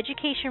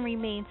 Education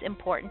remains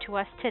important to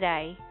us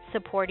today,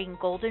 supporting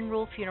Golden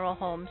Rule Funeral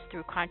Homes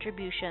through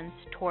contributions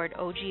toward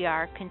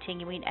OGR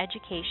continuing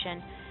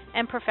education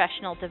and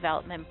professional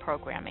development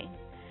programming.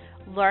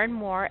 Learn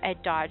more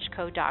at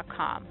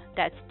dodgeco.com.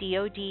 That's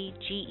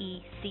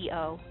DODGECO.com.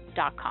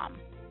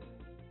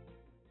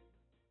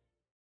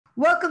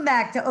 Welcome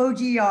back to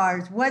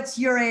OGR's What's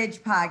Your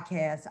Edge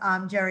podcast.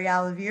 I'm Jerry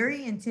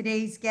Olivieri, and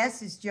today's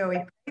guest is Joey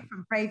Prey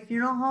from Prey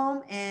Funeral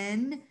Home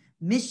in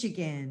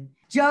Michigan.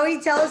 Joey,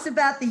 tell us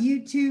about the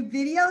YouTube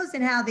videos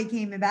and how they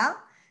came about,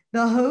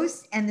 the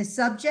hosts and the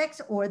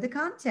subjects or the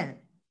content.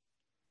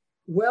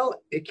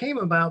 Well, it came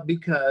about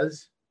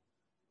because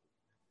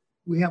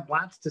we have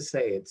lots to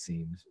say, it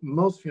seems.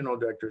 Most funeral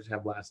directors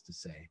have lots to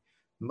say.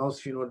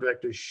 Most funeral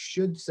directors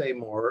should say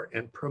more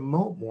and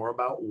promote more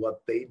about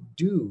what they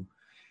do.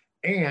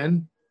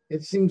 And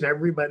it seems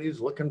everybody's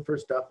looking for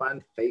stuff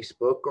on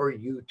Facebook or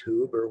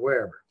YouTube or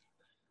wherever.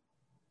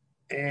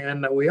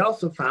 And we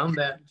also found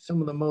that some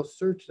of the most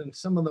searched and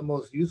some of the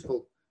most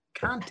useful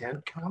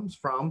content comes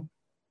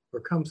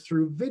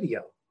through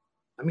video.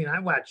 I mean,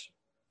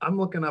 I'm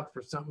looking up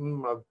for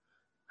something of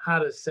how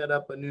to set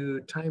up a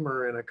new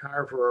timer in a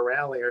car for a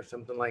rally or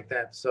something like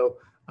that. So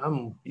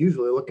I'm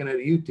usually looking at a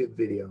YouTube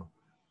video.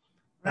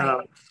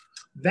 Right.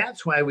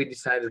 That's why we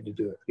decided to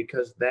do it,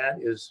 because that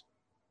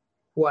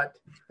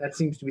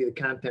seems to be the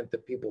content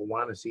that people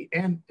want to see.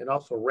 And it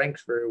also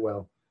ranks very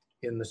well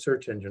in the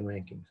search engine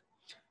rankings.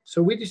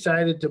 So we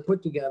decided to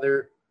put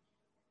together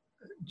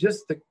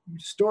just the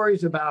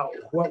stories about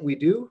what we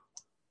do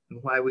and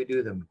why we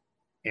do them,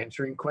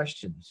 answering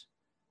questions,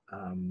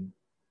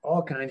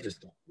 all kinds of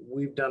stuff.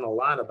 We do a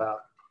lot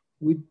about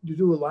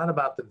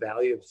the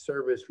value of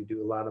service. We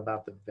do a lot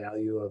about the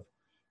value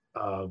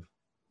of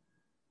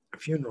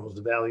funerals,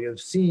 the value of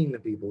seeing the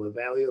people, the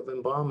value of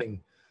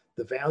embalming,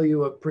 the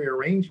value of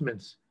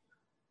pre-arrangements.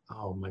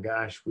 Oh my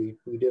gosh, we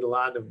did a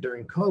lot of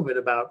during COVID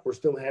about we're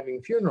still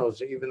having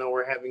funerals, even though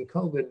we're having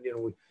COVID,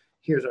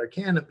 here's our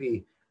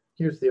canopy,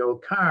 here's the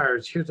old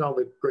cars, here's all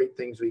the great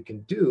things we can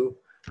do.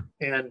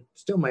 And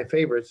still my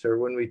favorites are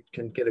when we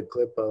can get a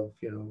clip of,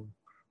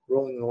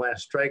 rolling the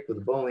last strike with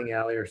a bowling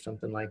alley or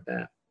something like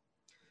that.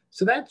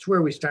 So that's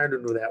where we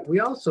started with that. We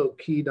also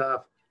keyed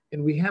off,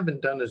 and we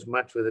haven't done as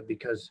much with it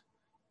because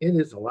it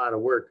is a lot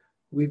of work.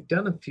 We've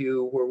done a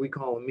few where we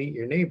call them Meet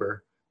Your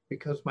Neighbor,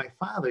 because my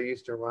father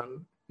used to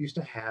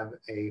have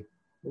a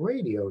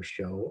radio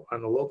show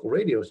on a local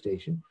radio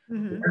station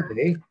where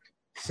they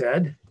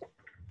said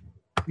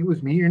it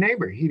was Meet Your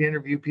Neighbor. He'd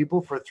interview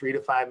people for 3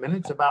 to 5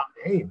 minutes about,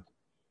 hey,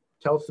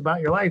 tell us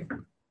about your life.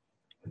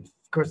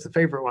 Of course, the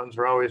favorite ones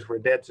were always where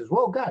Dad says,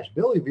 well, gosh,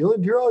 Billy, have you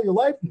lived here all your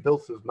life? And Bill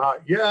says,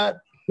 not yet.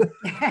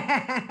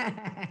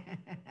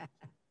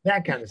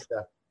 That kind of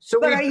stuff.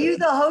 But are you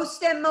the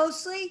host then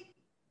mostly?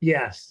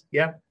 Yes.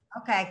 Yep.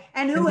 Okay.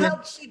 And who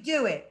helps you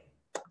do it?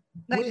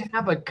 We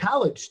have a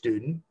college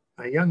student,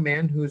 a young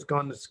man who's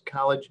gone to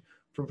college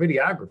for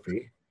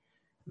videography.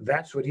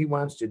 That's what he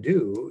wants to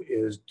do,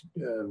 is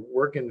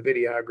work in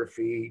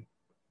videography,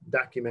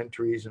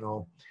 documentaries and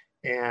all.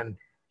 And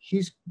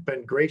he's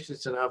been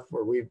gracious enough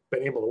where we've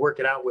been able to work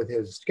it out with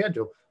his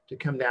schedule to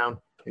come down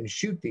and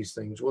shoot these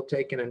things. We'll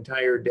take an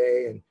entire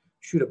day and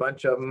shoot a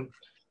bunch of them.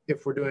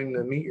 If we're doing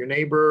the Meet Your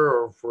Neighbor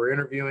or if we're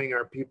interviewing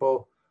our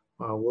people,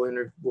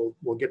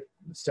 we'll get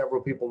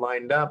several people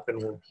lined up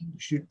and we'll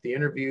shoot the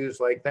interviews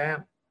like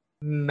that.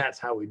 And that's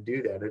how we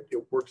do that.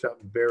 It works out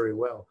very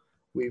well.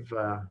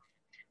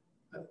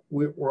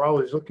 We're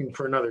always looking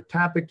for another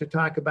topic to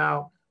talk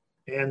about.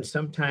 And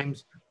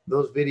sometimes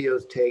those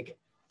videos take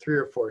 3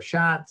 or 4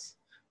 shots.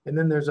 And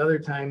then there's other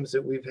times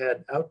that we've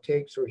had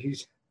outtakes where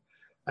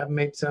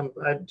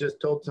I've just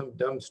told some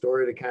dumb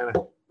story to kind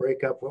of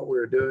break up what we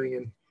were doing.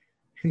 And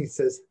he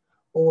says,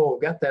 oh,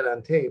 got that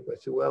on tape. I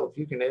said, well, if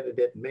you can edit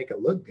it and make it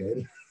look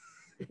good,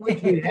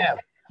 which we have,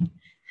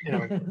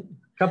 a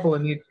couple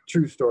of neat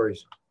true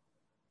stories.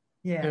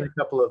 Yeah. And a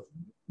couple of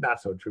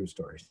not so true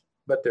stories,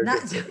 but they're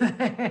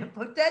good.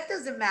 But that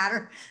doesn't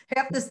matter.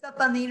 Half the stuff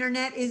on the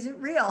internet isn't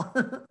real.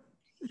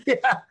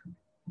 Yeah.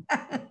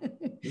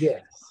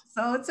 Yes.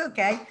 So it's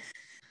okay.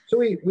 So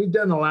we've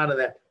done a lot of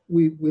that.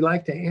 We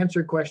like to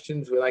answer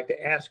questions. We like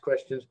to ask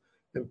questions.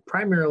 And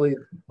primarily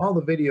all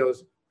the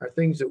videos are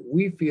things that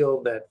we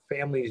feel that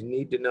families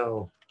need to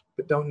know,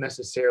 but don't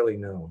necessarily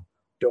know,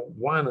 don't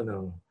want to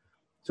know.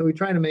 So we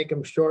try to make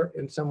them short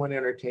and somewhat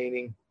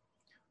entertaining.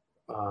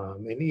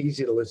 and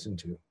easy to listen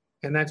to.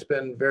 And that's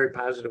been very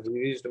positive. We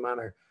used them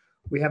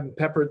we have them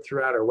peppered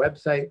throughout our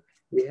website.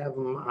 We have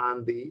them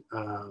on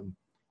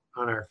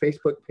our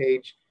Facebook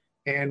page,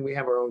 and we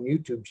have our own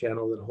YouTube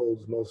channel that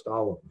holds most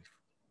all of them.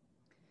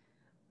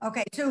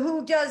 Okay, so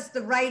who does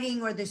the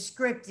writing or the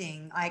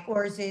scripting,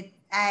 or is it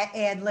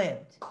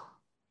ad-libbed?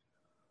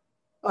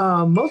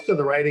 Most of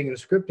the writing and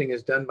scripting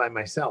is done by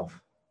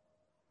myself.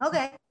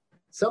 Okay.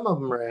 Some of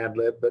them are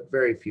ad-lib, but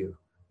very few.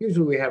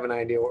 Usually we have an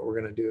idea what we're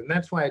going to do. And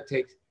that's why it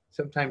takes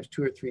sometimes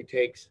 2 or 3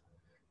 takes.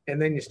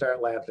 And then you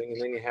start laughing,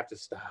 and then you have to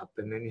stop.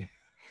 And then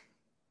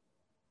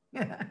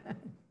you...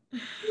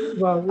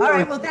 Well, really, all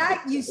right. Well,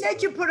 you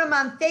said you put them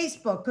on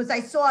Facebook, because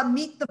I saw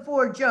Meet the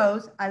Four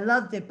Joes. I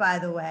loved it, by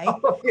the way.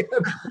 Oh,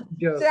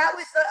 yeah, so that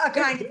was a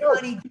kind of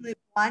funny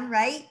one,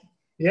 right?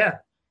 Yeah.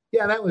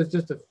 Yeah, that was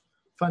just a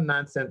fun,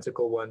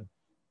 nonsensical one.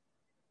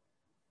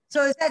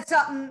 So is that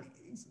something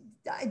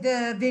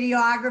the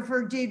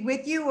videographer did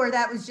with you, or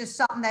that was just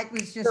something that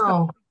was just...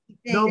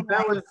 No,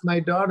 that was my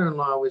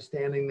daughter-in-law was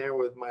standing there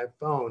with my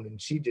phone,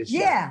 and she just...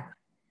 Yeah.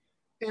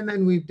 And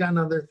then we've done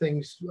other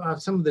things.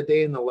 Some of the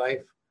day in the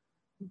life,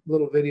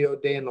 little video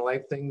day in the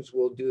life things,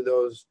 we'll do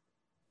those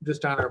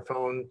just on our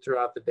phone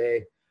throughout the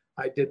day.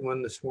 I did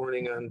one this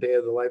morning on day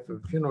of the life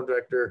of a funeral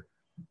director,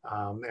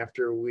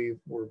 after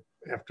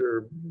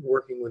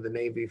working with the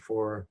Navy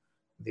for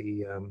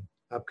the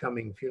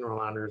upcoming funeral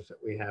honors that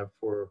we have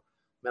for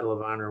Medal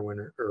of Honor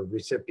winner or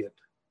recipient.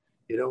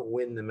 You don't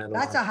win the medal.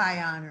 That's a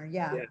high honor,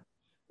 yeah.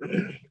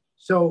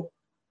 So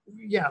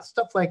yeah,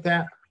 stuff like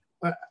that.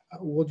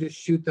 We'll just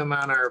shoot them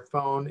on our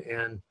phone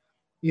and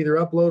either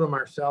upload them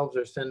ourselves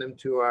or send them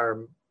to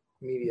our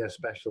media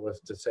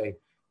specialist to say,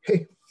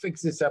 hey,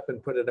 fix this up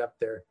and put it up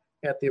there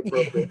at the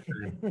appropriate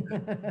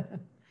time.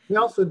 We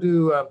also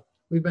do,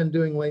 we've been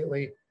doing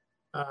lately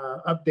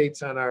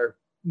updates on our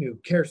new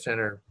care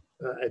center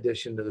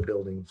addition to the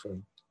building.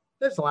 So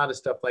there's a lot of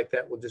stuff like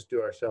that we'll just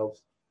do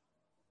ourselves.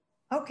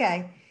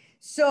 Okay,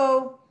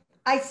 so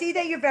I see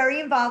that you're very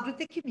involved with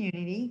the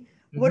community.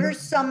 What are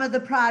some of the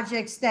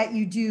projects that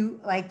you do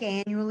like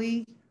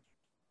annually?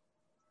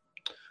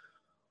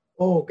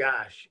 Oh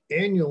gosh,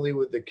 annually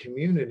with the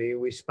community,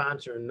 we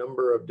sponsor a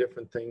number of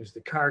different things.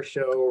 The car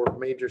show, or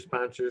major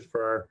sponsors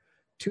for our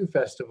 2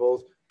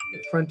 festivals,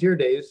 Frontier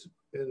Days,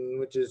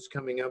 which is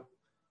coming up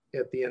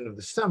at the end of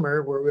the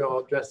summer, where we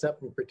all dress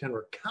up and pretend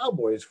we're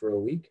cowboys for a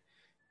week.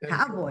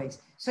 Cowboys.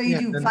 So you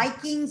do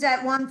Vikings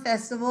at one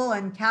festival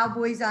and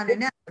cowboys on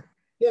another.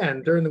 Yeah,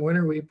 and during the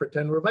winter, we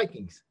pretend we're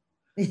Vikings.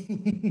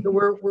 So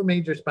we're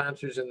major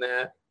sponsors in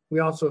that. We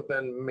also have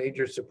been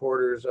major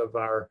supporters of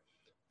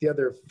the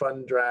other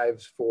fund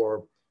drives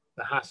for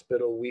the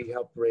hospital. We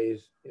helped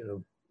raise,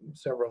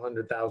 several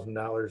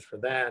 $100,000 for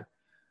that.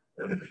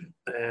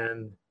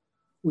 And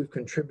we've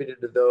contributed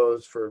to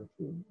those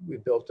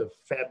we've built a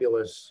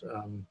fabulous,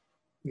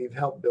 we've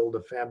helped build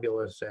a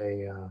fabulous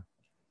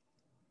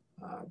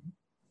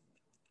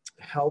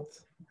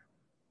health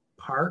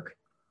park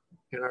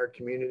in our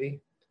community.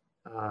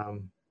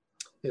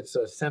 It's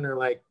a center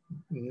like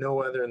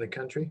no other in the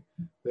country.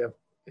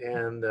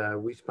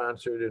 We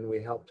sponsored and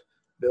we helped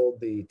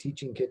build the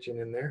teaching kitchen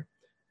in there.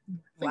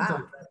 Things like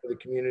that for the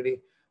community.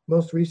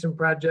 Most recent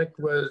project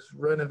was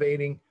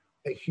renovating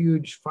a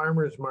huge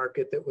farmer's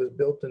market that was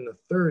built in the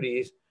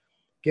 30s,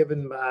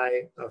 given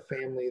by a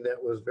family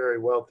that was very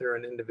wealthy, or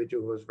an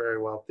individual who was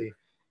very wealthy.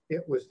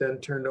 It was then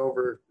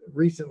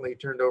recently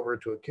turned over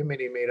to a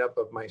committee made up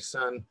of my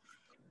son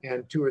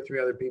and 2 or 3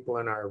 other people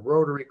in our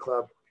Rotary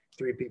Club,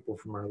 3 people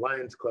from our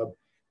Lions Club,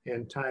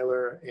 and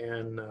Tyler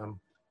and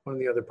one of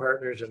the other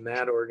partners in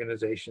that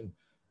organization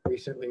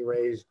recently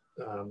raised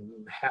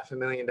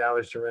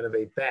 $500,000 to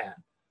renovate that.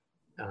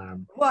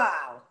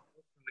 Wow.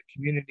 The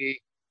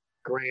community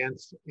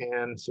grants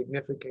and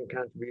significant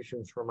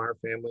contributions from our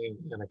family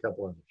and a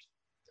couple others.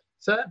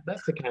 So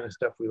that's the kind of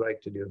stuff we like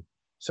to do.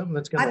 Something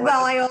that's going to...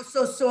 Well, I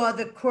also saw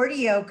the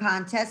Corteo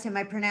contest. Am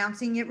I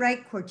pronouncing it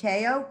right?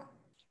 Corteo?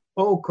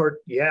 Oh,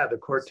 the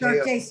Corteo.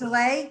 Cirque du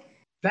Soleil.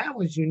 That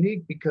was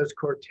unique because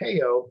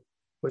Corteo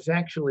was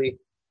actually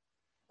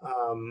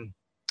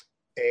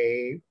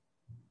a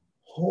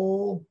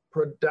whole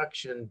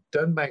production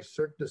done by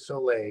Cirque du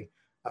Soleil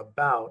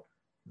about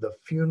the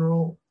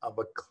funeral of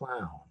a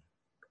clown.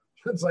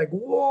 It's like,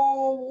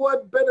 whoa,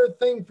 what better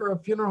thing for a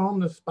funeral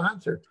home to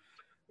sponsor?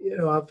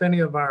 If any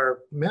of our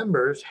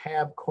members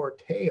have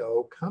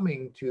Corteo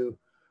coming to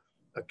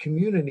a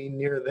community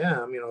near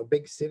them, a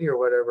big city or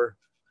whatever,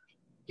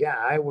 yeah,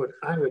 I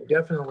would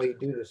definitely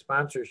do the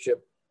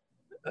sponsorship,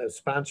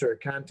 sponsor a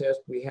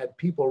contest. We had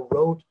people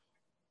wrote,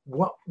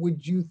 what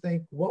would you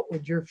think? What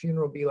would your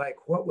funeral be like?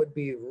 What would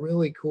be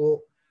really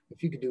cool?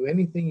 If you could do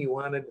anything you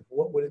wanted,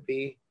 what would it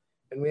be?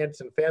 And we had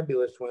some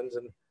fabulous ones,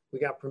 and we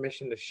got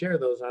permission to share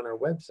those on our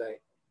website.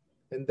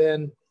 And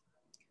then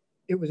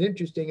it was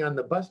interesting, on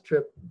the bus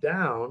trip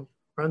down,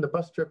 or on the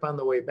bus trip on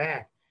the way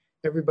back,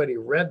 everybody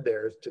read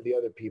theirs to the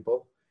other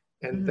people.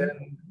 And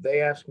then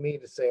they asked me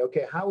to say,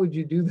 okay, how would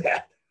you do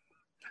that?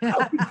 How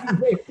would you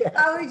make that?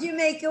 How would you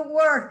make it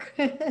work?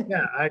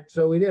 Yeah,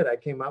 so we did. I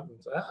came up and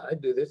said,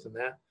 I'd do this and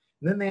that.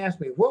 And then they asked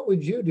me, what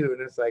would you do?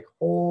 And it's like,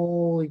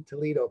 holy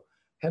Toledo.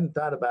 Hadn't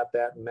thought about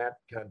that in that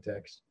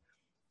context.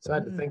 So I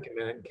had to think a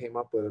minute and came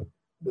up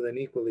with an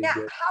equally Now,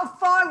 good. how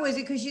far was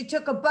it? Because you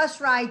took a bus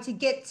ride to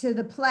get to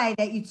the play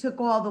that you took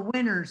all the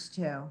winners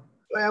to.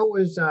 Well, it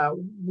was,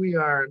 we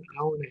are an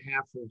hour and a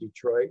half from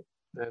Detroit,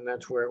 and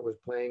that's where it was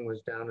playing,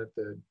 was down at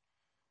the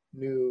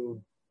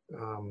new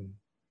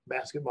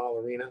basketball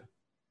arena.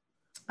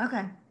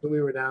 Okay. So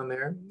we were down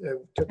there. It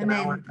took an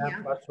hour and a half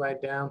yeah. bus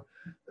ride down.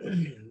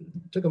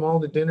 Took them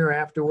all to dinner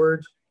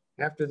afterwards,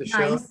 after the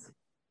show. Nice.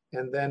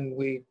 And then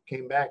we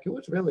came back. It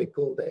was a really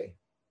cool day.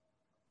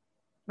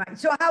 Right.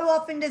 So how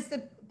often does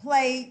the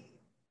play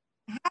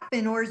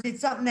happen, or is it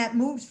something that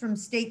moves from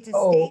state to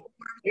state?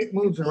 It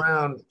moves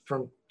around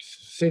from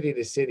city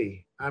to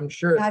city. I'm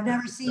sure. I've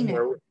never seen it.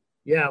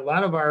 Yeah, a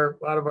lot of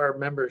our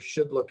members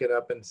should look it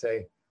up and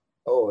say,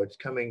 "Oh, it's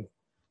coming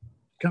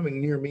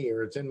near me,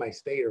 or it's in my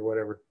state, or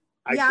whatever."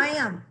 I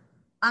am.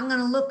 I'm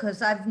gonna look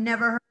because I've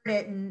never heard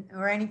it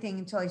or anything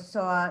until I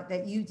saw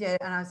that you did,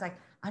 and I was like,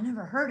 I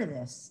never heard of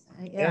this.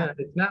 Yeah,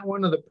 it's not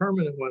one of the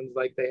permanent ones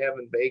like they have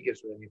in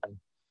Vegas or anything.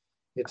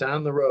 It's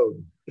on the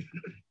road.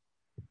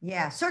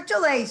 Yeah, Cirque du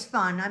Soleil is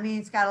fun. I mean,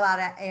 it's got a lot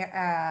of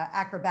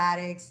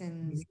acrobatics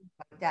and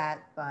stuff like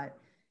that, but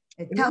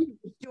it tells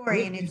the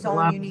story in its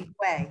own unique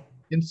way.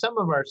 In some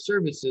of our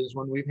services,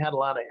 when we've had a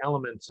lot of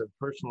elements of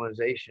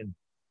personalization,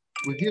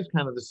 we've used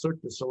kind of the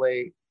Cirque du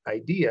Soleil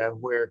idea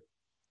where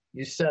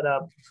you set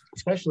up,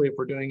 especially if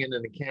we're doing it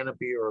in a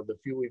canopy or the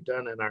few we've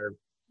done in our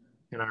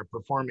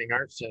performing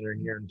arts center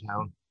here in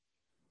town,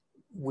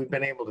 we've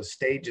been able to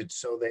stage it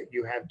so that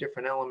you have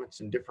different elements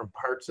in different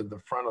parts of the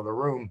front of the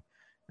room.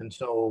 And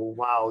so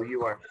while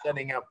you are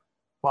setting up,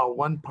 while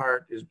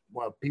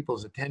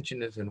people's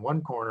attention is in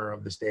one corner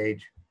of the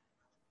stage,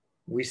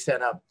 we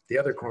set up the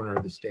other corner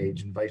of the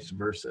stage and vice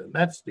versa. And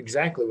that's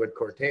exactly what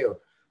Corteo,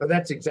 but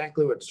that's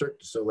exactly what Cirque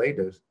du Soleil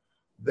does.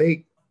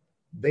 They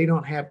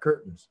don't have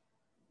curtains.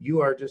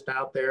 You are just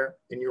out there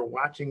and you're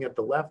watching at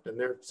the left and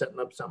they're setting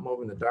up something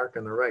over in the dark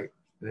on the right.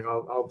 And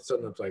all of a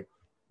sudden it's like,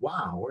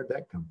 wow, where'd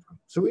that come from?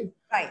 So we've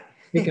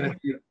taken a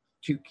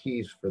few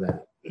keys for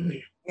that.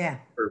 Yeah.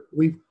 Or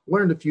we've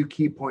learned a few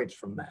key points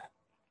from that.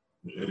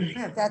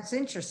 Yeah, that's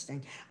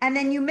interesting. And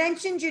then you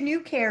mentioned your new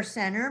care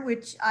center,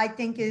 which I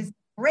think is a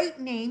great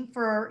name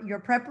for your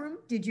prep room.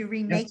 Did you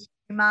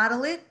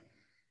remodel it?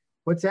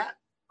 What's that?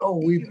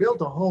 Oh, we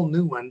built a whole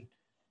new one.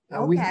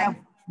 Okay.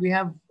 We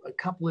have a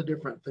couple of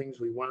different things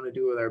we want to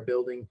do with our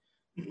building,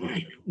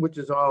 which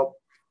is all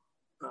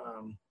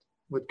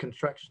with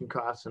construction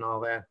costs and all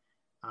that.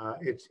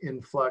 It's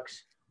in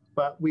flux,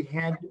 but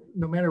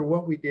no matter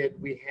what we did,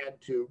 we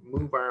had to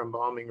move our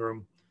embalming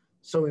room.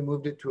 So we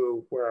moved it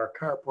to where our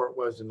carport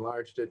was,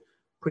 enlarged it,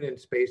 put in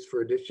space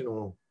for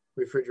additional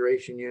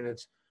refrigeration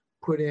units,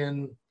 put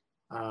in,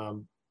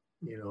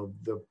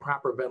 the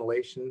proper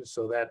ventilation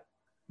so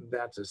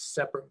that's a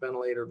separate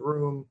ventilated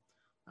room.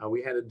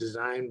 We had a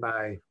design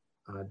by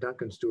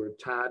Duncan Stewart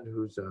Todd,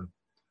 who's a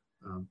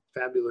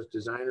fabulous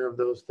designer of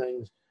those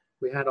things.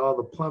 We had all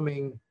the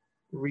plumbing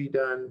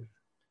redone,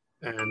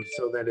 and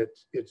so that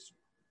it's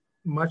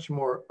much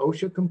more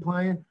OSHA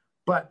compliant,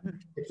 but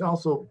it's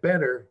also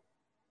better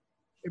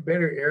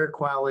air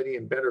quality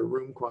and better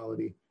room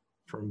quality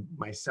for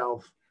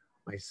myself,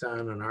 my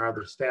son, and our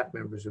other staff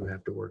members who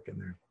have to work in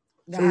there.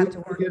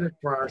 So we did it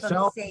for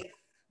ourselves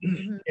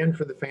and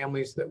for the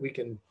families that we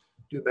can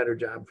do a better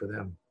job for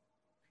them.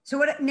 So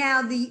what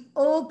now, the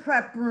old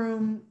prep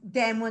room,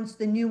 then once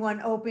the new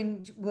one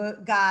opened,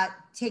 got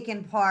taken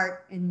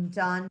apart and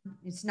done?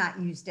 It's not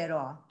used at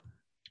all?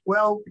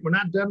 Well, we're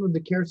not done with the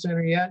care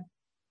center yet.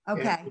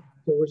 Okay.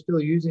 So we're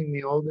still using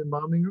the old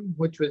embalming room,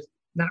 which was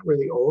not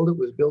really old. It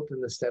was built in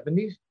the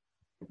 70s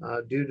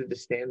due to the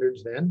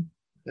standards then.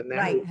 And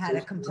that had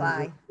to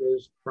comply.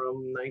 Was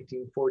from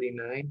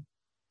 1949.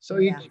 So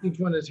each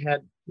one has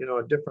had,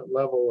 a different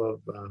level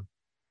of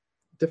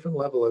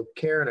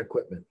care and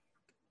equipment.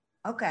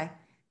 Okay.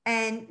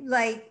 And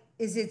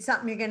is it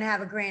something you're going to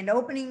have a grand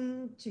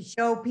opening to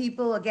show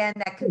people again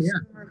that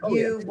consumer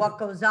view, what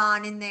goes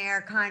on in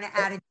there, kind of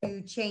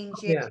attitude,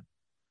 change it? Yeah.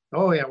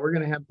 Oh yeah. We're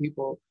going to have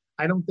people.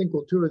 I don't think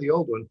we'll tour the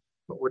old one,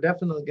 but we're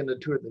definitely going to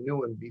tour the new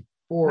one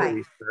before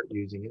we start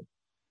using it.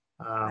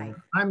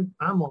 I'm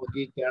all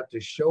geeked out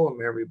to show them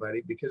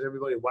everybody, because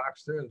everybody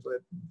walks through and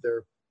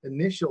their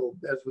initial,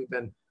 as we've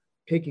been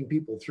taking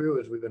people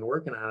through, as we've been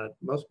working on it,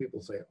 most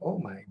people say, oh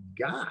my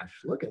gosh,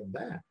 look at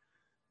that.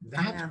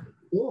 That's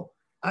cool.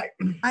 I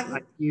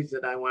tease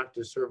that I want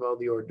to serve all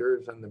the hors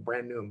d'oeuvres on the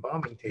brand new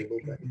embalming table,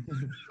 but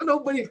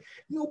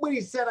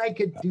nobody said I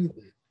could do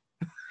that.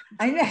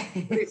 I know.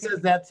 Nobody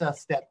says that's a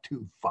step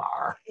too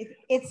far.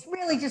 It's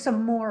really just a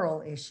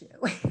moral issue,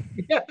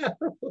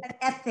 an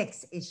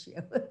ethics issue.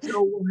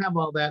 So we'll have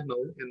all that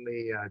in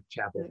the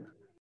chapel.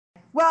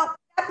 Well,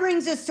 that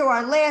brings us to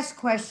our last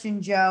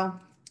question, Joe.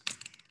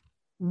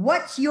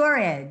 What's your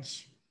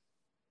edge?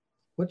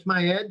 What's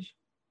my edge?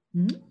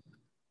 Mm-hmm.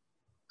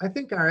 I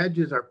think our edge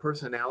is our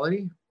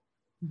personality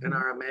and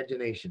our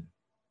imagination.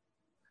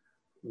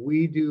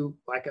 We do,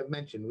 like I've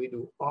mentioned, we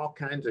do all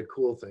kinds of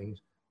cool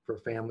things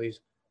for families.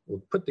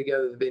 We'll put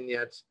together the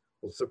vignettes.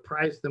 We'll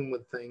surprise them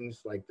with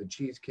things like the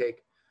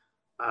cheesecake.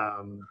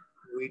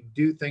 We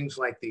do things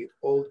like the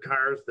old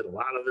cars that a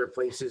lot of other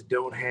places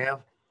don't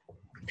have.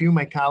 A few of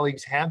my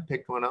colleagues have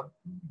picked one up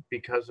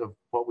because of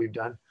what we've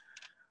done.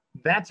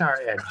 That's our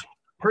edge.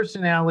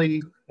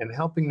 Personality and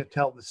helping to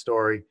tell the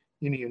story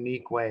in a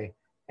unique way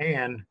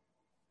and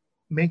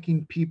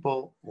making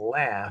people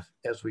laugh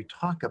as we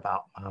talk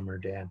about mom or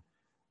dad.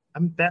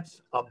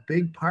 That's a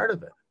big part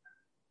of it.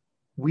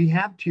 We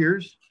have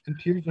tears, and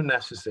tears are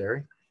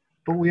necessary,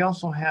 but we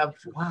also have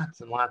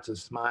lots and lots of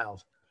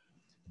smiles.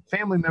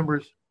 Family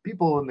members,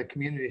 people in the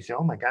community say,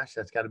 oh my gosh,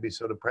 that's got to be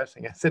so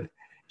depressing. I said, have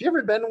you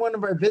ever been to one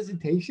of our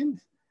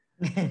visitations?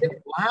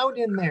 It's loud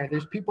in there.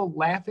 There's people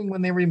laughing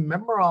when they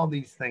remember all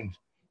these things.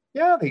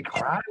 Yeah, they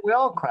cry. We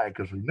all cry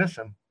because we miss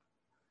them.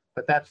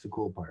 But that's the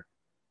cool part.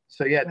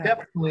 So yeah, right.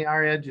 Definitely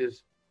our edge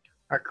is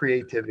our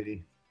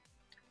creativity.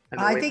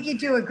 I think you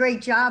do a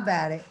great job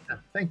at it. Yeah,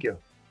 thank you.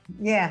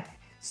 Yeah.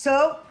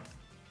 So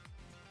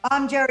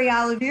I'm Jerry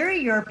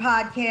Olivieri, your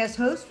podcast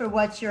host for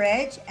What's Your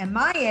Edge? And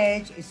my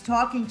edge is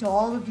talking to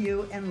all of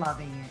you and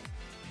loving it.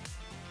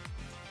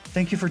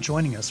 Thank you for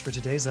joining us for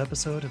today's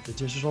episode of the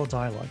Digital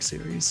Dialogue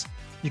Series.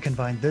 You can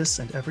find this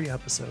and every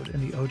episode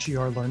in the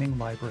OGR Learning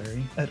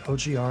Library at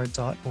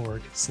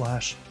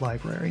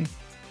ogr.org/library.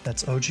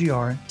 That's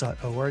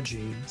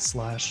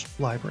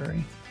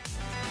ogr.org/library.